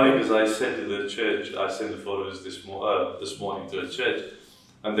 It's funny because I said to the church, I sent the photos this morning to the church,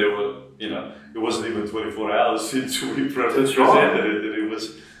 and they were, it wasn't even 24 hours since we presented it, and it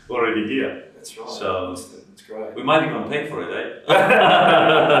was already here. That's right. So it's great. We might even pay for it, I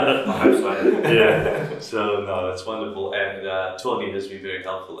hope so. Yeah. So no, that's wonderful, and Tony has been very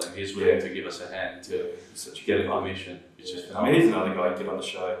helpful, and he's willing to give us a hand to get a commission. Which is I mean, he's another guy get on the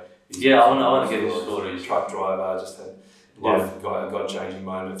show. I want to get his stories. Truck driver, just had God-changing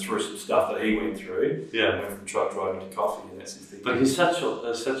moment through some stuff that he went through. Yeah. Went from truck driving to coffee, and that's his thing. But he's such a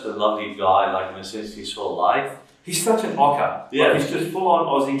lovely guy. Like in a sense, his whole life. He's such an ocker. Yeah. Like, he's just full-on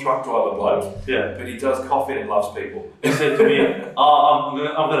Aussie truck driver bloke. Yeah. But he does coffee and loves people. He said to me, I'm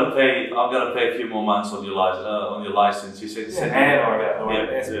gonna pay a few more months on your license. He said,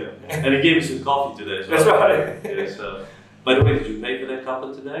 and he gave me some coffee today. So that's right. Yeah. So, by the way, did you pay for that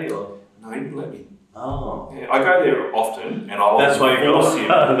couple today, or? No, he didn't let me. Oh. Yeah, I go there often, and I'll force him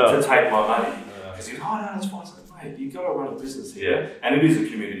to take my money. Because he goes, oh no, that's fine. I was like, mate, you've got to run a business here. And it is a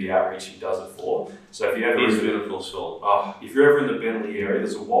community outreach he does it for. So if you ever He's a beautiful soul. if you're ever in the Bentley area,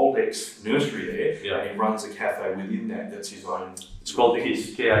 there's a Waldex nursery there, and he runs a cafe within that's his own. It's called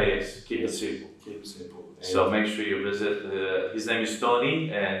KISS, K-I-S, Keep It Simple. Keep it simple. So make sure you visit. His name is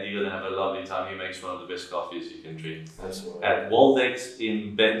Tony, and you're gonna have a lovely time. He makes one of the best coffees you can drink. That's right. At Waldex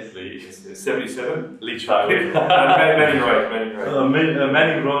in Bentley. 77? Leach Highway. Manning Road.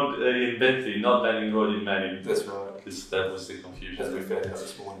 Manning Road in Bentley, not Manning Road in Manning. That's right. Because that was the confusion. As we found out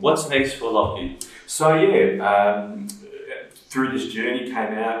this morning. What's next for Lockie? So through this journey came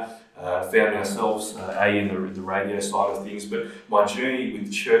out, found ourselves in the radio side of things, but my journey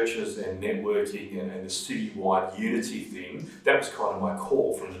with churches and networking and the citywide unity thing, that was kind of my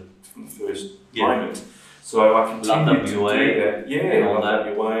core from the first moment. So I continued to do that. Yeah,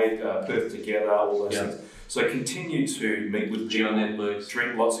 LWA, Perth Together, all those things. So I continued to meet with people, networks,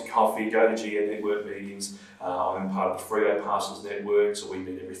 drink lots of coffee, go to GN network meetings. I'm part of the Freo Pastors Network, so we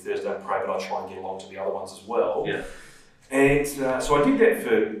meet every Thursday and pray, but I try and get along to the other ones as well. Yeah. And so I did that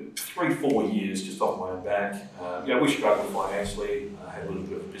for 3-4 years, just off my own back. We struggled financially. I had a little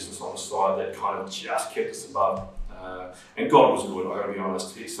bit of a business on the side that kind of just kept us above. And God was good, I got to be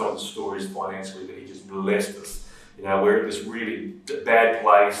honest. Some of the stories financially that He just blessed us. We're at this really bad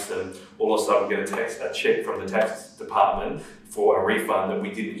place, and all of a sudden we get a check from the tax department for a refund that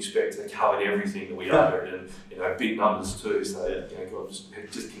we didn't expect to cover everything that we owed, and big numbers too. So God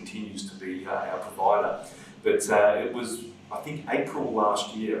just continues to be our provider. But it was, I think, April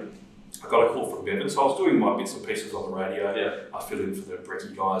last year, I got a call from Bevan. So I was doing my bits and pieces on the radio. Yeah. I fill in for the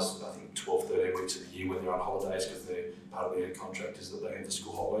Brekkie guys, I think 12-13 weeks of the year when they're on holidays, because part of their contract is that they have the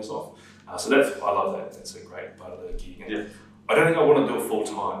school holidays off. So I love that. That's a great part of the gig. And I don't think I want to do it full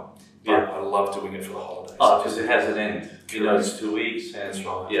time, but I love doing it for the holidays. Oh, because it has an end. It's 2 weeks. And that's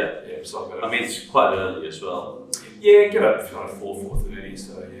right. Yeah. So it's quite early as well. Yeah, get up at 4:30.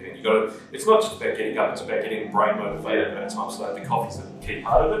 So you got to. It's not just about getting up; it's about getting brain motivated at that time. So the coffee's a key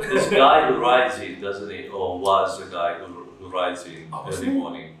part of it. This guy who rides in, doesn't he, or was the guy who rides in early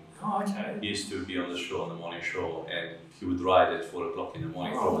morning. Oh, okay. He used to be on the show, on the morning show, and he would ride at 4 o'clock in the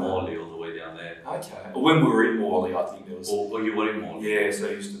morning from Morley all the way down there. Okay. Well, when we were in Morley, I think there was. Or you were in Morley? Yeah, so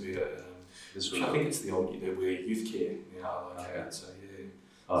it used to be I think it's the old where youth care now. Okay. So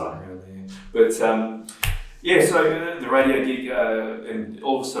around there. But so the radio gig, and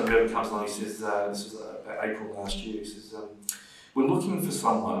all of a sudden Bevan comes along. He says, "This was April last year." He says, "We're looking for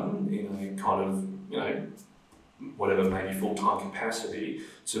someone in a kind of whatever, maybe full-time capacity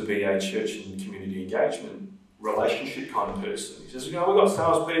to be a church and community engagement relationship kind of person." He says, "We've got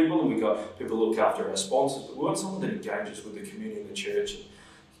salespeople and we've got people who look after our sponsors, but we want someone that engages with the community and the church and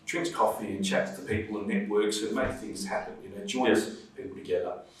drinks coffee and chats to people and networks and makes things happen, joins people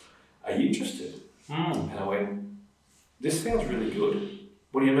together. Are you interested?" And I went, "This sounds really good.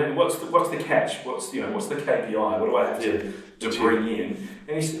 What do you mean? What's the catch? What's the KPI? What do I have to bring in?"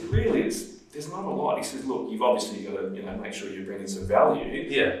 And he said, "Really, there's not a lot." He says, "Look, you've obviously got to make sure you bring in some value.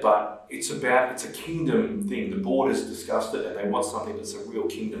 Yeah. But it's a kingdom thing. The board has discussed it, and they want something that's a real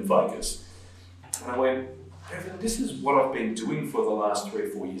kingdom focus." And I went, "Bevan, this is what I've been doing for the last 3 or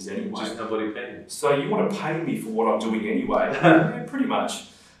 4 years anyway. Just nobody paying. So you want to pay me for what I'm doing anyway?" Yeah, pretty much.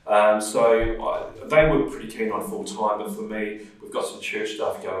 They were pretty keen on full time, but for me, we've got some church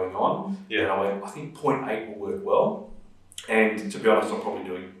stuff going on. Yeah. And I went, I think 0.8 will work well. And to be honest, I'm probably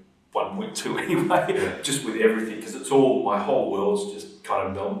doing 1.2 anyway, just with everything, because my whole world's just kind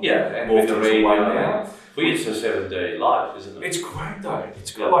of melting. Yeah, and with the radio now. For you, it's a 7-day life, isn't it? It's great though.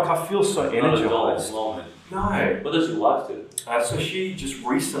 It's good. Like, I feel so energized. Not a dull moment. No. What does your wife do? So she just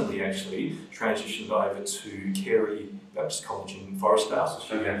recently actually transitioned over to Carey Baptist College in Forestdale. So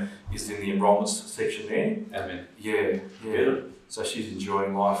she is in the enrolments section there. Admin. Yeah. Beautiful. So she's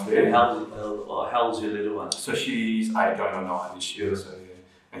enjoying life there. And how old's your little one? So she's 8 going on 9 this year. So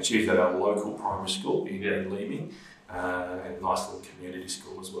and she's at our local primary school in Leeming, and a nice little community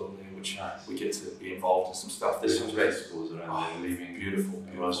school as well there, which we get to be involved in some stuff. There's some great schools around there, Leeming. Beautiful.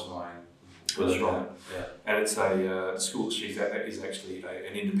 Rosemine. That's right. Yeah. And it's the school that she's at is actually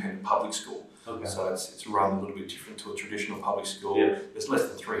an independent public school. Okay. So it's run a little bit different to a traditional public school. Yeah. There's less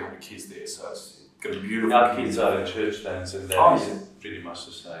than 300 kids there, so it's got a beautiful. Our kids are in church lands, and that's pretty much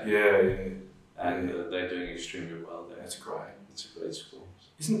the same. Yeah. And they're doing extremely well there. That's great. It's a great school.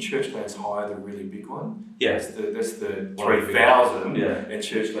 Isn't Churchlands High the really big one? Yeah. That's the 3,000, and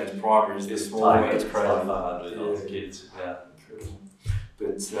Churchlands Primary is the small one. It's crazy. 500 kids. Yeah. Incredible.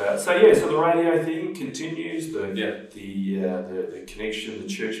 But so the radio thing continues. The connection, the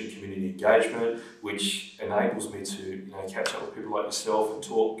church and community engagement, which enables me to catch up with people like yourself and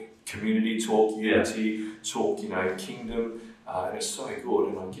talk community, talk unity, talk kingdom. And it's so good,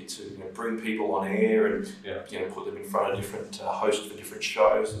 and I get to bring people on air and put them in front of different hosts for different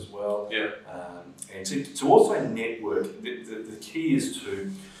shows as well. And to also network. The key is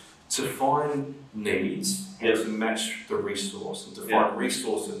to find needs and to match the resource, and to find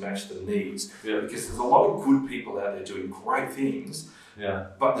resource and match the needs. Because there's a lot of good people out there doing great things.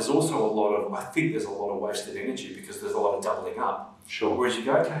 But there's also I think there's a lot of wasted energy because there's a lot of doubling up. Sure. Whereas you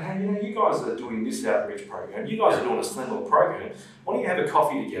go, okay, hey, you guys are doing this outreach program, you guys are doing a slim little program, why don't you have a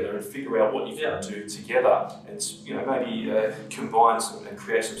coffee together and figure out what you can do together and maybe combine some and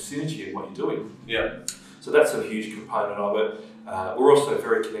create some synergy in what you're doing. So that's a huge component of it. We're also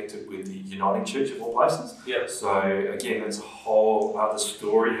very connected with the Uniting Church of all places. So again, that's a whole other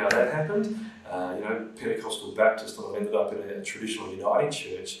story how that happened. Pentecostal Baptist, and I've ended up in a traditional Uniting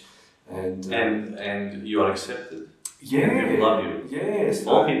Church, and you are accepted. People love you. Yes.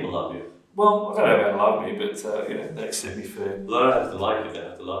 All people love you. Well, I don't know about love me, but they accept me for. They don't have to like you; they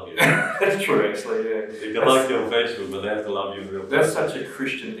have to love you. That's true, actually. They can like you on Facebook, but they have to love you in real life. That's such a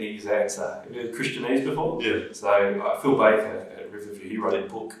Christianese answer. Have you heard Christianese before? So Phil Baker at Riverview, he wrote a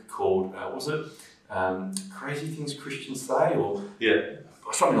book called Crazy Things Christians Say, or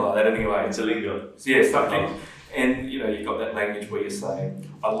something like that. Anyway, it's a lingo. Something. And you've got that language where you're saying,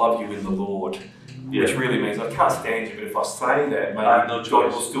 "I love you in the Lord." Which really means I can't stand you, but if I say that, maybe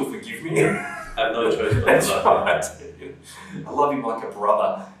God will still forgive me. I have no choice but That's right. I love him like a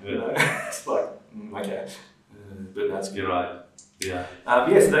brother. It's like, okay. But that's good. You're right. So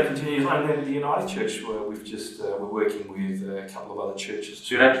that continues. And then the United Church, where we're working with a couple of other churches.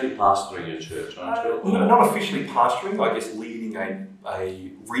 So you're actually pastoring your church, aren't you? Not officially pastoring, I guess leading a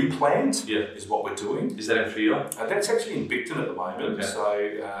replant is what we're doing. Is that in Frio? That's actually in Bicton at the moment. Okay.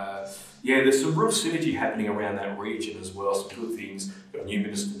 So, there's some real synergy happening around that region as well, some good things. We've got a new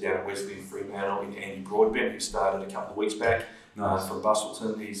minister down at Wesley in Fremantle, in Andy Broadbent, who started a couple of weeks back from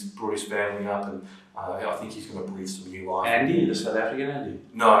Bustleton. He's brought his family up, and I think he's going to breathe some new life. Andy, the South African Andy?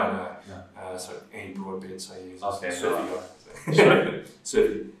 No. So Andy Broadbent, so he's a surfy guy.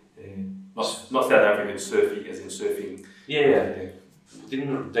 Surfy. Not South African, surfy as in surfing.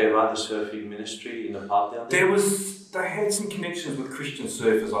 Didn't they run the surfing ministry in the pub down there? They had some connections with Christian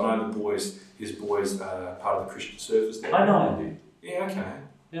surfers. I know his boys are part of the Christian surfers there. I know Andy. Yeah, okay.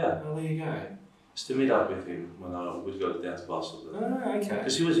 Well, there you go. Used to meet up with him when I would go down to Barcelona. Oh, okay.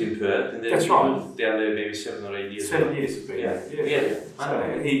 Because he was in Perth, and then That's he right. moved down there maybe 7 or 8 years ago. 7 years has been there.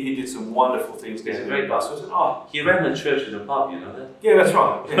 So he did some wonderful things down there. Great Barcelona. He ran the church in the pub, you know that? Yeah, that's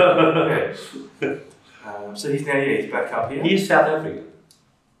right. So he's back up here. He's South African.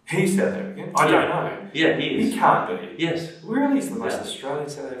 He's South African? I don't know. Yeah, he is. He can't be. Yes. Really? He's the most Australian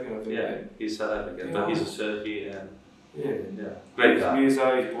South African I've ever met. He's South African, but he's a surfy and... Great guy. His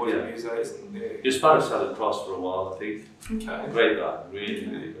boys are musos. He was part of Southern Cross for a while, I think. Okay. Great guy. Really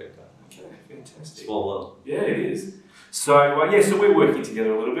great guy. Okay, fantastic. Small world. Yeah, it is. So, so we're working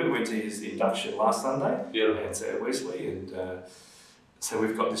together a little bit. We went to his induction last Sunday at Wesley, and so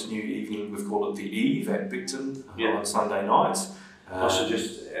we've got this new evening, we've called it the Eve at Bicton on Sunday nights. So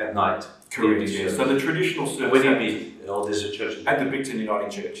just at night? Correct, So the traditional service... When do you meet? Oh, there's a church? At the Bicton Uniting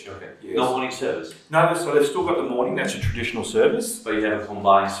Church. Okay. Yes. No morning service? No, so they've still got the morning, that's a traditional service. But you have a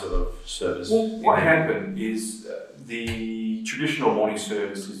combined sort of service? Well, what happened is the traditional morning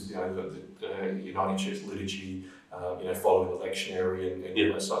service is, the Uniting Church liturgy, following the lectionary and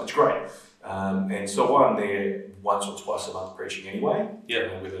all that stuff. It's great. And so I'm there once or twice a month preaching anyway,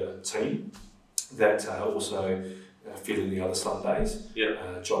 with a team that also fill in the other Sundays.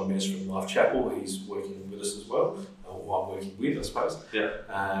 John Mess from Life Chapel, he's working with us as well, or I'm working with, I suppose.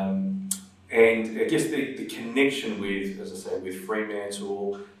 And I guess the connection with, as I say, with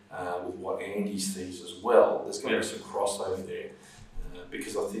Fremantle, with what Andy sees as well, there's going to be some crossover there.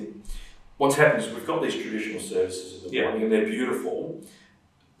 Because I think what's happened is we've got these traditional services in the morning and they're beautiful,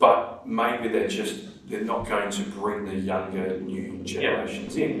 but maybe they're not going to bring the younger, new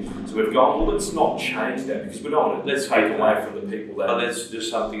generations in. So we've gone, well, let's not change that because we don't want to take away from the people that... But let's do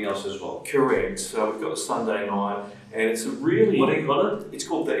something else as well. Correct. So we've got the Sunday night, and it's a really... What do you call it? It's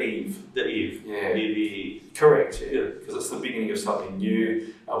called the Eve. The Eve. Yeah. Correct, because it's the beginning of something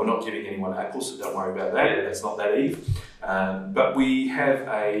new. We're not giving anyone apples, so don't worry about that. That's not that Eve. But we have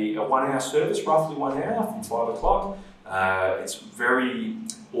a 1 hour service, roughly 1 hour from 5 o'clock. It's very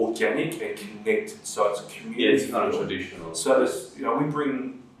organic and connected, so it's a community. It's not traditional. So there's, we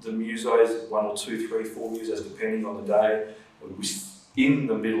bring the musos, 1 or 2, 3, 4 musos, depending on the day. We in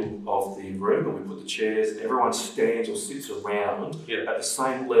the middle of the room, and we put the chairs, and everyone stands or sits around at the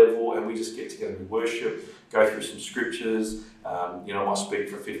same level, and we just get together and worship, go through some scriptures. You know, I might speak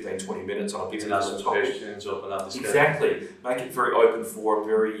for 15, 20 minutes on a big topic. Questions, open up discussion. Exactly. Make it very open forum,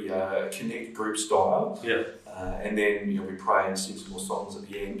 very connect group style. Yeah. And then, you know, we pray and sing some more songs at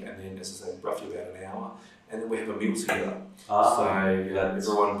the end, and then, as I say, roughly about an hour, and then we have a meal together. So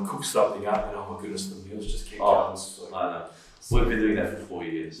everyone cooks something up, and oh my goodness, the meals just keep going. So, I know. We've been doing that for 4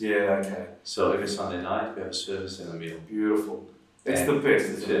 years. Yeah, okay. So every Sunday night we have a service and a meal. Beautiful. It's the best,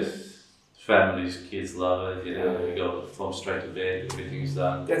 isn't it? Families, kids love it, you know, you go from straight to bed, everything's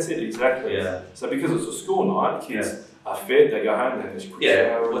done. That's it, exactly. Yeah. So because it's a school night, the kids are fed, they go home, they have this quick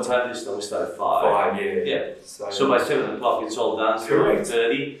shower. What time do you start? We start at 5. 5, yeah. So by 7 o'clock it's all done, so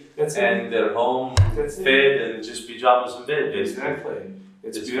 8:30, and they're home, fed, and just pyjamas in bed. Exactly.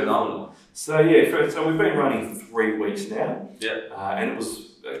 It's phenomenal. So yeah, so we've been running 3 weeks now. Yeah. And it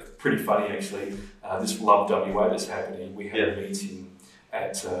was pretty funny actually. This Love WA that's happening, we had a meeting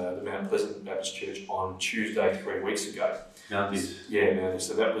at the Mount Pleasant Baptist Church on Tuesday 3 weeks ago. Mounties. Yeah, Mounties.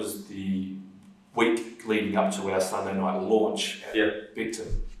 So that was the week leading up to our Sunday night launch at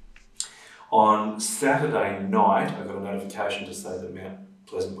Bicton. On Saturday night, I got a notification to say that Mount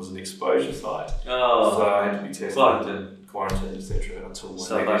Pleasant was an exposure site. Oh. So I had to be tested. Quarantined, etc. until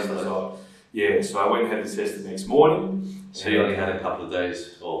my negative result. Yeah, so I went and had a test the next morning. So you only had a couple of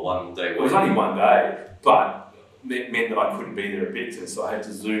days or 1 day? It was only 1 day, but it meant that I couldn't be there at Bicton, so I had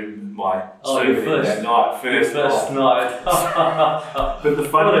to Zoom my server that night. First night. But the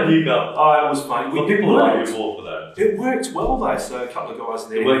funny... What a hiccup. Oh, it was funny. Well, people like you more for that. It worked well though, so a couple of guys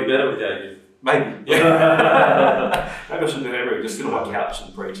there... It worked better without you. Maybe. Yeah. Maybe I should do that, just sit on my couch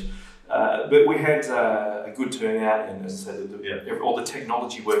and preach. But we had a good turnout, and as I said, all the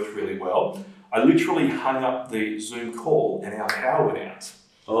technology worked really well. I literally hung up the Zoom call and our power went out.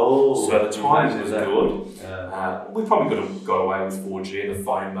 Oh, so the timing was good. Yeah. We probably could have got away with 4G, and the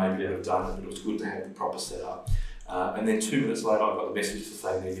phone maybe would have done it, but it was good to have the proper setup. And then 2 minutes later, I got the message to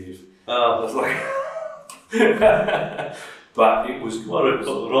say negative. I was like, but it was what a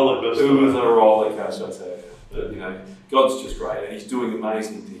roller coaster. It was a roller coaster, I tell you. But, you know, God's just great, and He's doing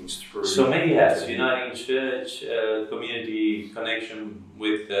amazing things through. So many hats: Uniting Church, community connection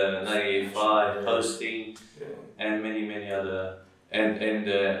with 98.5, hosting, and many other, and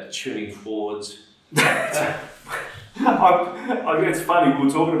tuning forwards. It's funny. We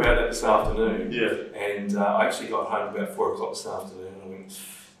were talking about that this afternoon. Yeah. And I actually got home about 4 o'clock this afternoon.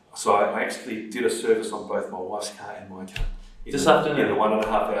 So I actually did a service on both my wife's car and my car. This afternoon? Yeah, 1.5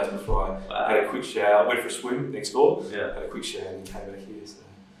 hours before I had a quick shower. Went for a swim next door. Yeah. Had a quick shower and came back here. So.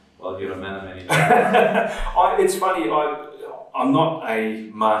 Well, you're a man of many trades. It's funny. I'm not a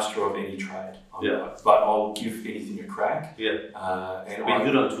master of any trade. But I'll give anything a crack. Yeah. And you're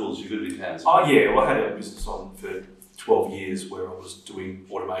good on tools. You're good with hands. Oh yeah. Well, I had a business on for 12 years where I was doing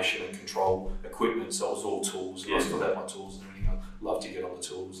automation and control equipment, so it was all tools. And I still have my tools and everything. I love to get on the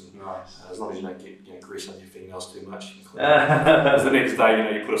tools. And, as long as you don't get grease on your fingernails too much. Because the next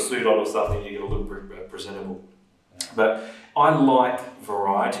day, you put a suit on or something, you get a look presentable. But I like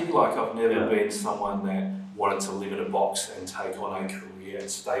variety. Like I've never been someone that wanted to live in a box and take on a career and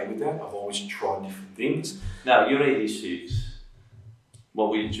stay with that. I've always tried different things. Now, you're 86.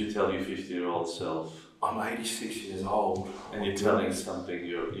 What would you tell your 50-year-old self? I'm 86 years old. And you're telling something,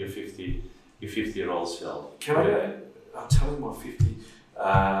 your 50-year-old self. I'm telling my 50.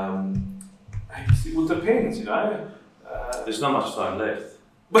 86, well, it depends, There's not much time left.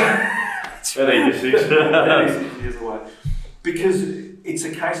 At 86. 86 years away. Because it's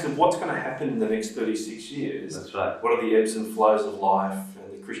a case of what's going to happen in the next 36 years. That's right. What are the ebbs and flows of life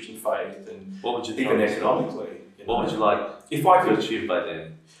and the Christian faith, and what would you even economically? What would you like if I could achieve by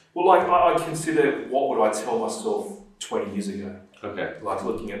then? Well, like I consider what would I tell myself 20 years ago. Okay. Like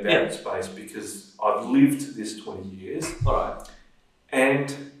looking at that space, because I've lived this 20 years. All right.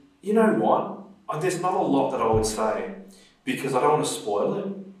 And you know what? There's not a lot that I would say, because I don't want to spoil it.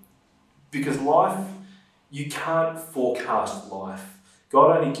 Because life, you can't forecast life.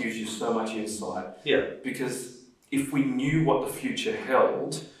 God only gives you so much insight. Yeah. Because if we knew what the future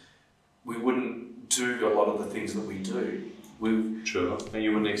held, we wouldn't do a lot of the things that we do. True. And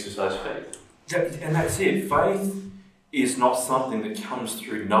you wouldn't exercise faith. And that's it. Faith is not something that comes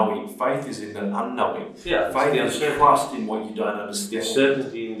through knowing. Faith is in the unknowing. Yeah. Faith is trust in what you don't understand. The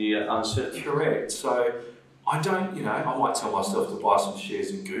certainty in the uncertainty. Correct. So I don't, I might tell myself to buy some shares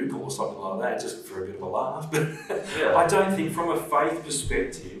in Google or something like that, just for a bit of a laugh. But I don't think from a faith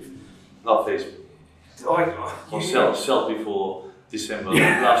perspective. Not Facebook. Or sell before December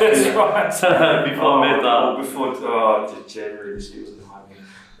last year. That's right. Before Meta. Before January this year was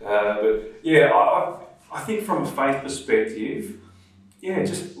But yeah, I think from a faith perspective, yeah,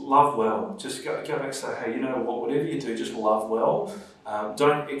 just love well. Just go back and say, hey, you know what, whatever you do, just love well.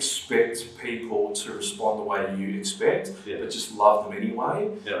 Don't expect people to respond the way you expect, but just love them anyway.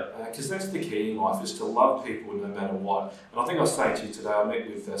 Because that's the key in life, is to love people no matter what. And I think I was saying to you today, I met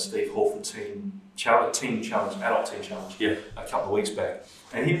with Steve Hall from Adult Team Challenge, a couple of weeks back.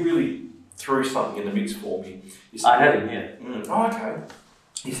 And he really threw something in the mix for me. Said, I had him here. Oh, okay.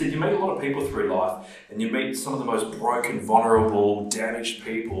 He said, you meet a lot of people through life, and you meet some of the most broken, vulnerable, damaged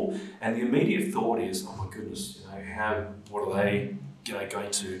people, and the immediate thought is, oh my goodness, what are they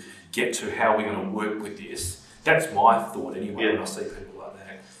going to get to? How are we going to work with this? That's my thought anyway when I see people like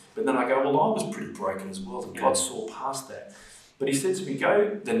that. But then I go, well, I was pretty broken as well, and God saw past that. But he said to me,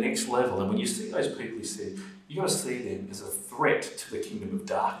 go the next level, and when you see those people, he said, you got to see them as a threat to the kingdom of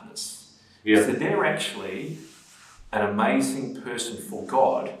darkness. He said, they're actually an amazing person for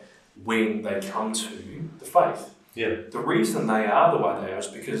God when they come to the faith. The reason they are the way they are is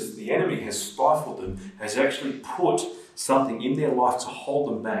because the enemy has stifled them, has actually put something in their life to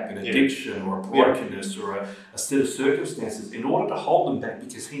hold them back, an addiction or a brokenness or a set of circumstances, in order to hold them back,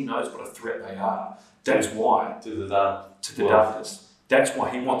 because he knows what a threat they are. That's why. To the darkness. That's why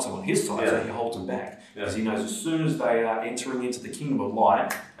he wants them on his side, so he holds them back. Because he knows as soon as they are entering into the kingdom of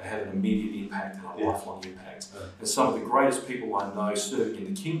light, they have an immediate impact and a lifelong impact. And some of the greatest people I know serving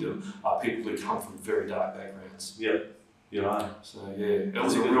in the kingdom are people who come from very dark backgrounds. You're right. So it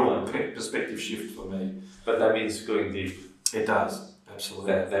was a real perspective shift for me. But that means going deep. It does,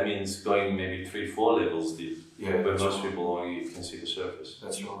 absolutely. That means going maybe 3-4 levels deep. Where most people only can see the surface.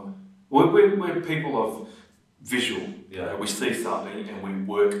 That's right. We're people of visual. We see something and we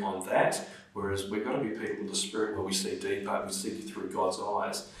work on that. Whereas we've got to be people of the spirit, where we see deeper, we see through God's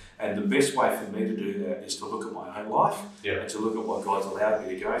eyes. And the best way for me to do that is to look at my own life and to look at what God's allowed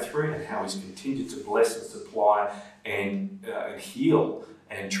me to go through, and how He's continued to bless and supply and heal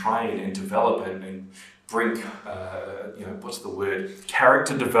and train and develop and bring,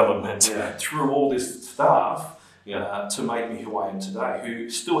 character development through all this stuff to make me who I am today, who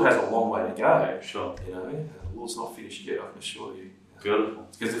still has a long way to go. The Lord's not finished yet, I can assure you. Beautiful.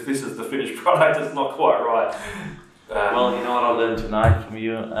 Because if this is the finished product, it's not quite right. Well, you know what I learned tonight from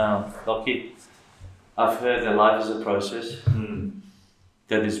you, Lockie? I've heard that life is a process.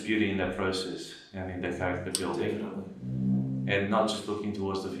 That there's beauty in that process and in the character building. Definitely. And not just looking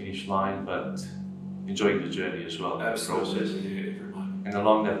towards the finish line, but enjoying the journey as well. Absolutely. And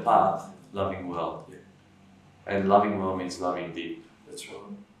along that path, loving well. And loving well means loving deep. That's right.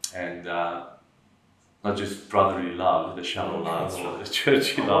 And not just brotherly love, the shallow love, or the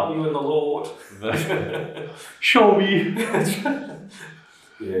churchy love. You and the Lord. Show me.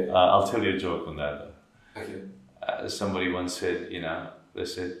 I'll tell you a joke on that. Okay. Somebody once said, they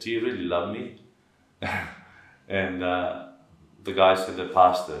said, do you really love me? And the guy said, the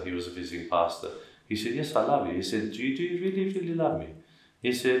pastor, he was a visiting pastor. He said, yes, I love you. He said, do you really, really love me?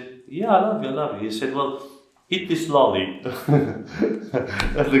 He said, yeah, I love you. He said, well, eat this lolly. And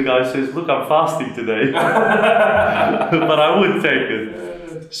the guy says, look, I'm fasting today. But I would take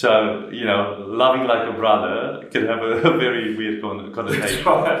it. So, loving like a brother can have a very weird connotation. That's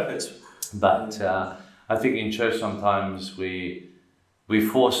right. But I think in church sometimes we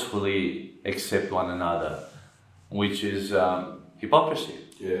forcefully accept one another, which is hypocrisy.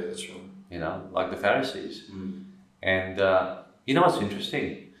 Yeah, that's right. Like the Pharisees. And you know what's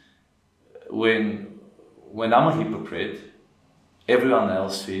interesting? When I'm a hypocrite, everyone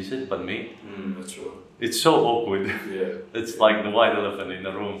else sees it but me. That's right. It's so awkward. Yeah. It's like the white elephant in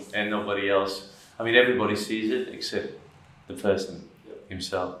the room and nobody else. I mean, everybody sees it except the person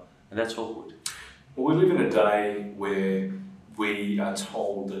himself. And that's awkward. Well, we live in a day where we are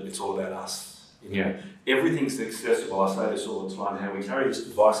told that it's all about us. Everything's accessible. I say this all the time, how we carry this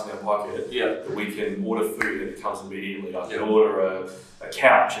device in our pocket that we can order food and it comes immediately. I can order a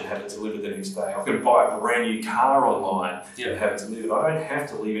couch and have it delivered the next day. I can buy a brand new car online and have it delivered. I don't have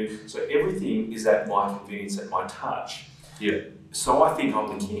to leave it. So everything is at my convenience, at my touch. So I think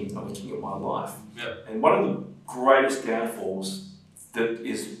I'm the king. I'm the king of my life. And one of the greatest downfalls that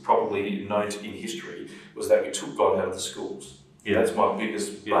is probably known in history was that we took God out of the schools. That's my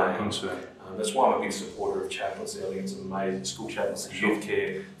biggest concern. That's why I'm a big supporter of chaplains. I think it's amazing. School chaplains, youth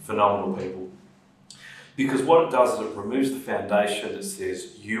care, phenomenal people. Because what it does is it removes the foundation that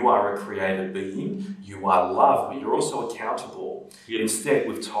says you are a created being, you are loved, but you're also accountable. Instead,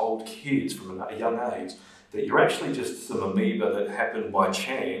 we've told kids from a young age that you're actually just some amoeba that happened by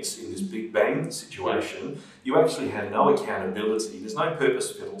chance in this Big Bang situation. You actually have no accountability. There's no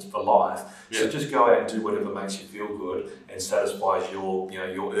purpose for life. So just go out and do whatever makes you feel good and satisfies your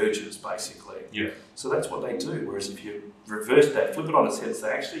urges, basically. So that's what they do. Whereas if you reverse that, flip it on its head and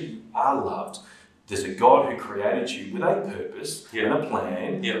say, actually, you are loved. There's a God who created you with a purpose and a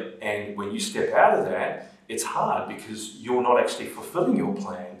plan. And when you step out of that, it's hard because you're not actually fulfilling your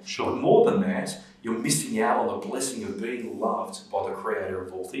plan. But more than that, you're missing out on the blessing of being loved by the creator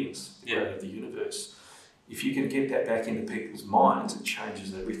of all things, the creator of the universe. If you can get that back into people's minds, it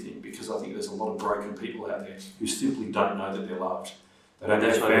changes everything, because I think there's a lot of broken people out there who simply don't know that they're loved. They don't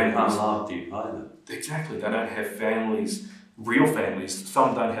have families. They can't love deep either. Exactly. They don't have families, real families.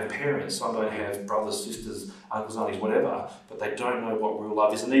 Some don't have parents. Some don't have brothers, sisters, uncles, aunties, whatever. But they don't know what real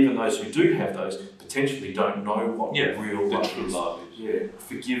love is. And even those who do have those potentially don't know what real love is.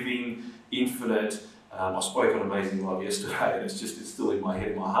 Forgiving, infinite. I spoke on Amazing Love yesterday, and it's still in my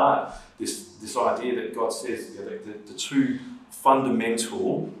head, in my heart. This idea that God says the two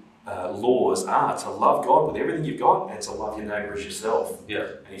fundamental laws are to love God with everything you've got and to love your neighbour as yourself.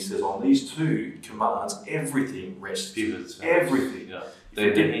 And he says on these two commands, everything rests. Everything.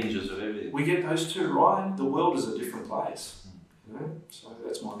 They're the hinges of everything. We get those two right, the world is a different place. You know? So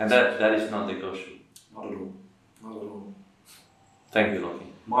that's my And that is not negotiable. Not at all. Not at all. Thank you, Lockie.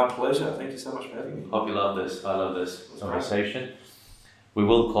 My pleasure. Thank you so much for having me. Hope you love this. I love this conversation. We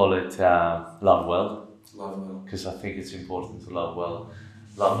will call it Love Well. Love well. Because I think it's important to love well.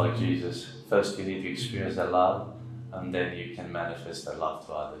 Love like Jesus. First you need to experience that love, and then you can manifest that love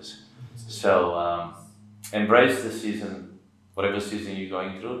to others. So embrace the season, whatever season you're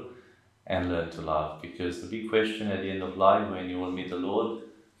going through, and learn to love. Because the big question at the end of life, when you will meet the Lord,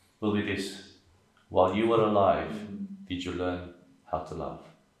 will be this: while you were alive, did you learn how to love?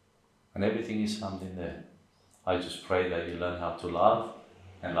 And everything is something there. I just pray that you learn how to love,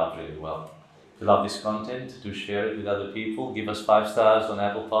 and love really well. If you love this content, do share it with other people. Give us 5 stars on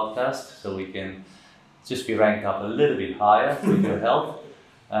Apple Podcasts so we can just be ranked up a little bit higher with your help.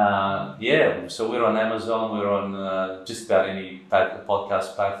 So we're on Amazon, we're on just about any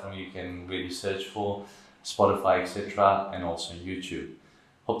podcast platform you can really search for, Spotify, etc., and also YouTube.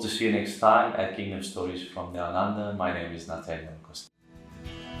 Hope to see you next time at Kingdom Stories from Down Under. My name is Nathaniel Costa.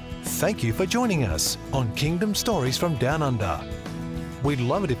 Thank you for joining us on Kingdom Stories from Down Under. We'd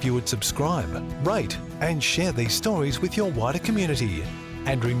love it if you would subscribe, rate, and share these stories with your wider community.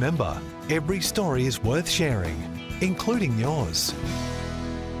 And remember, every story is worth sharing, including yours.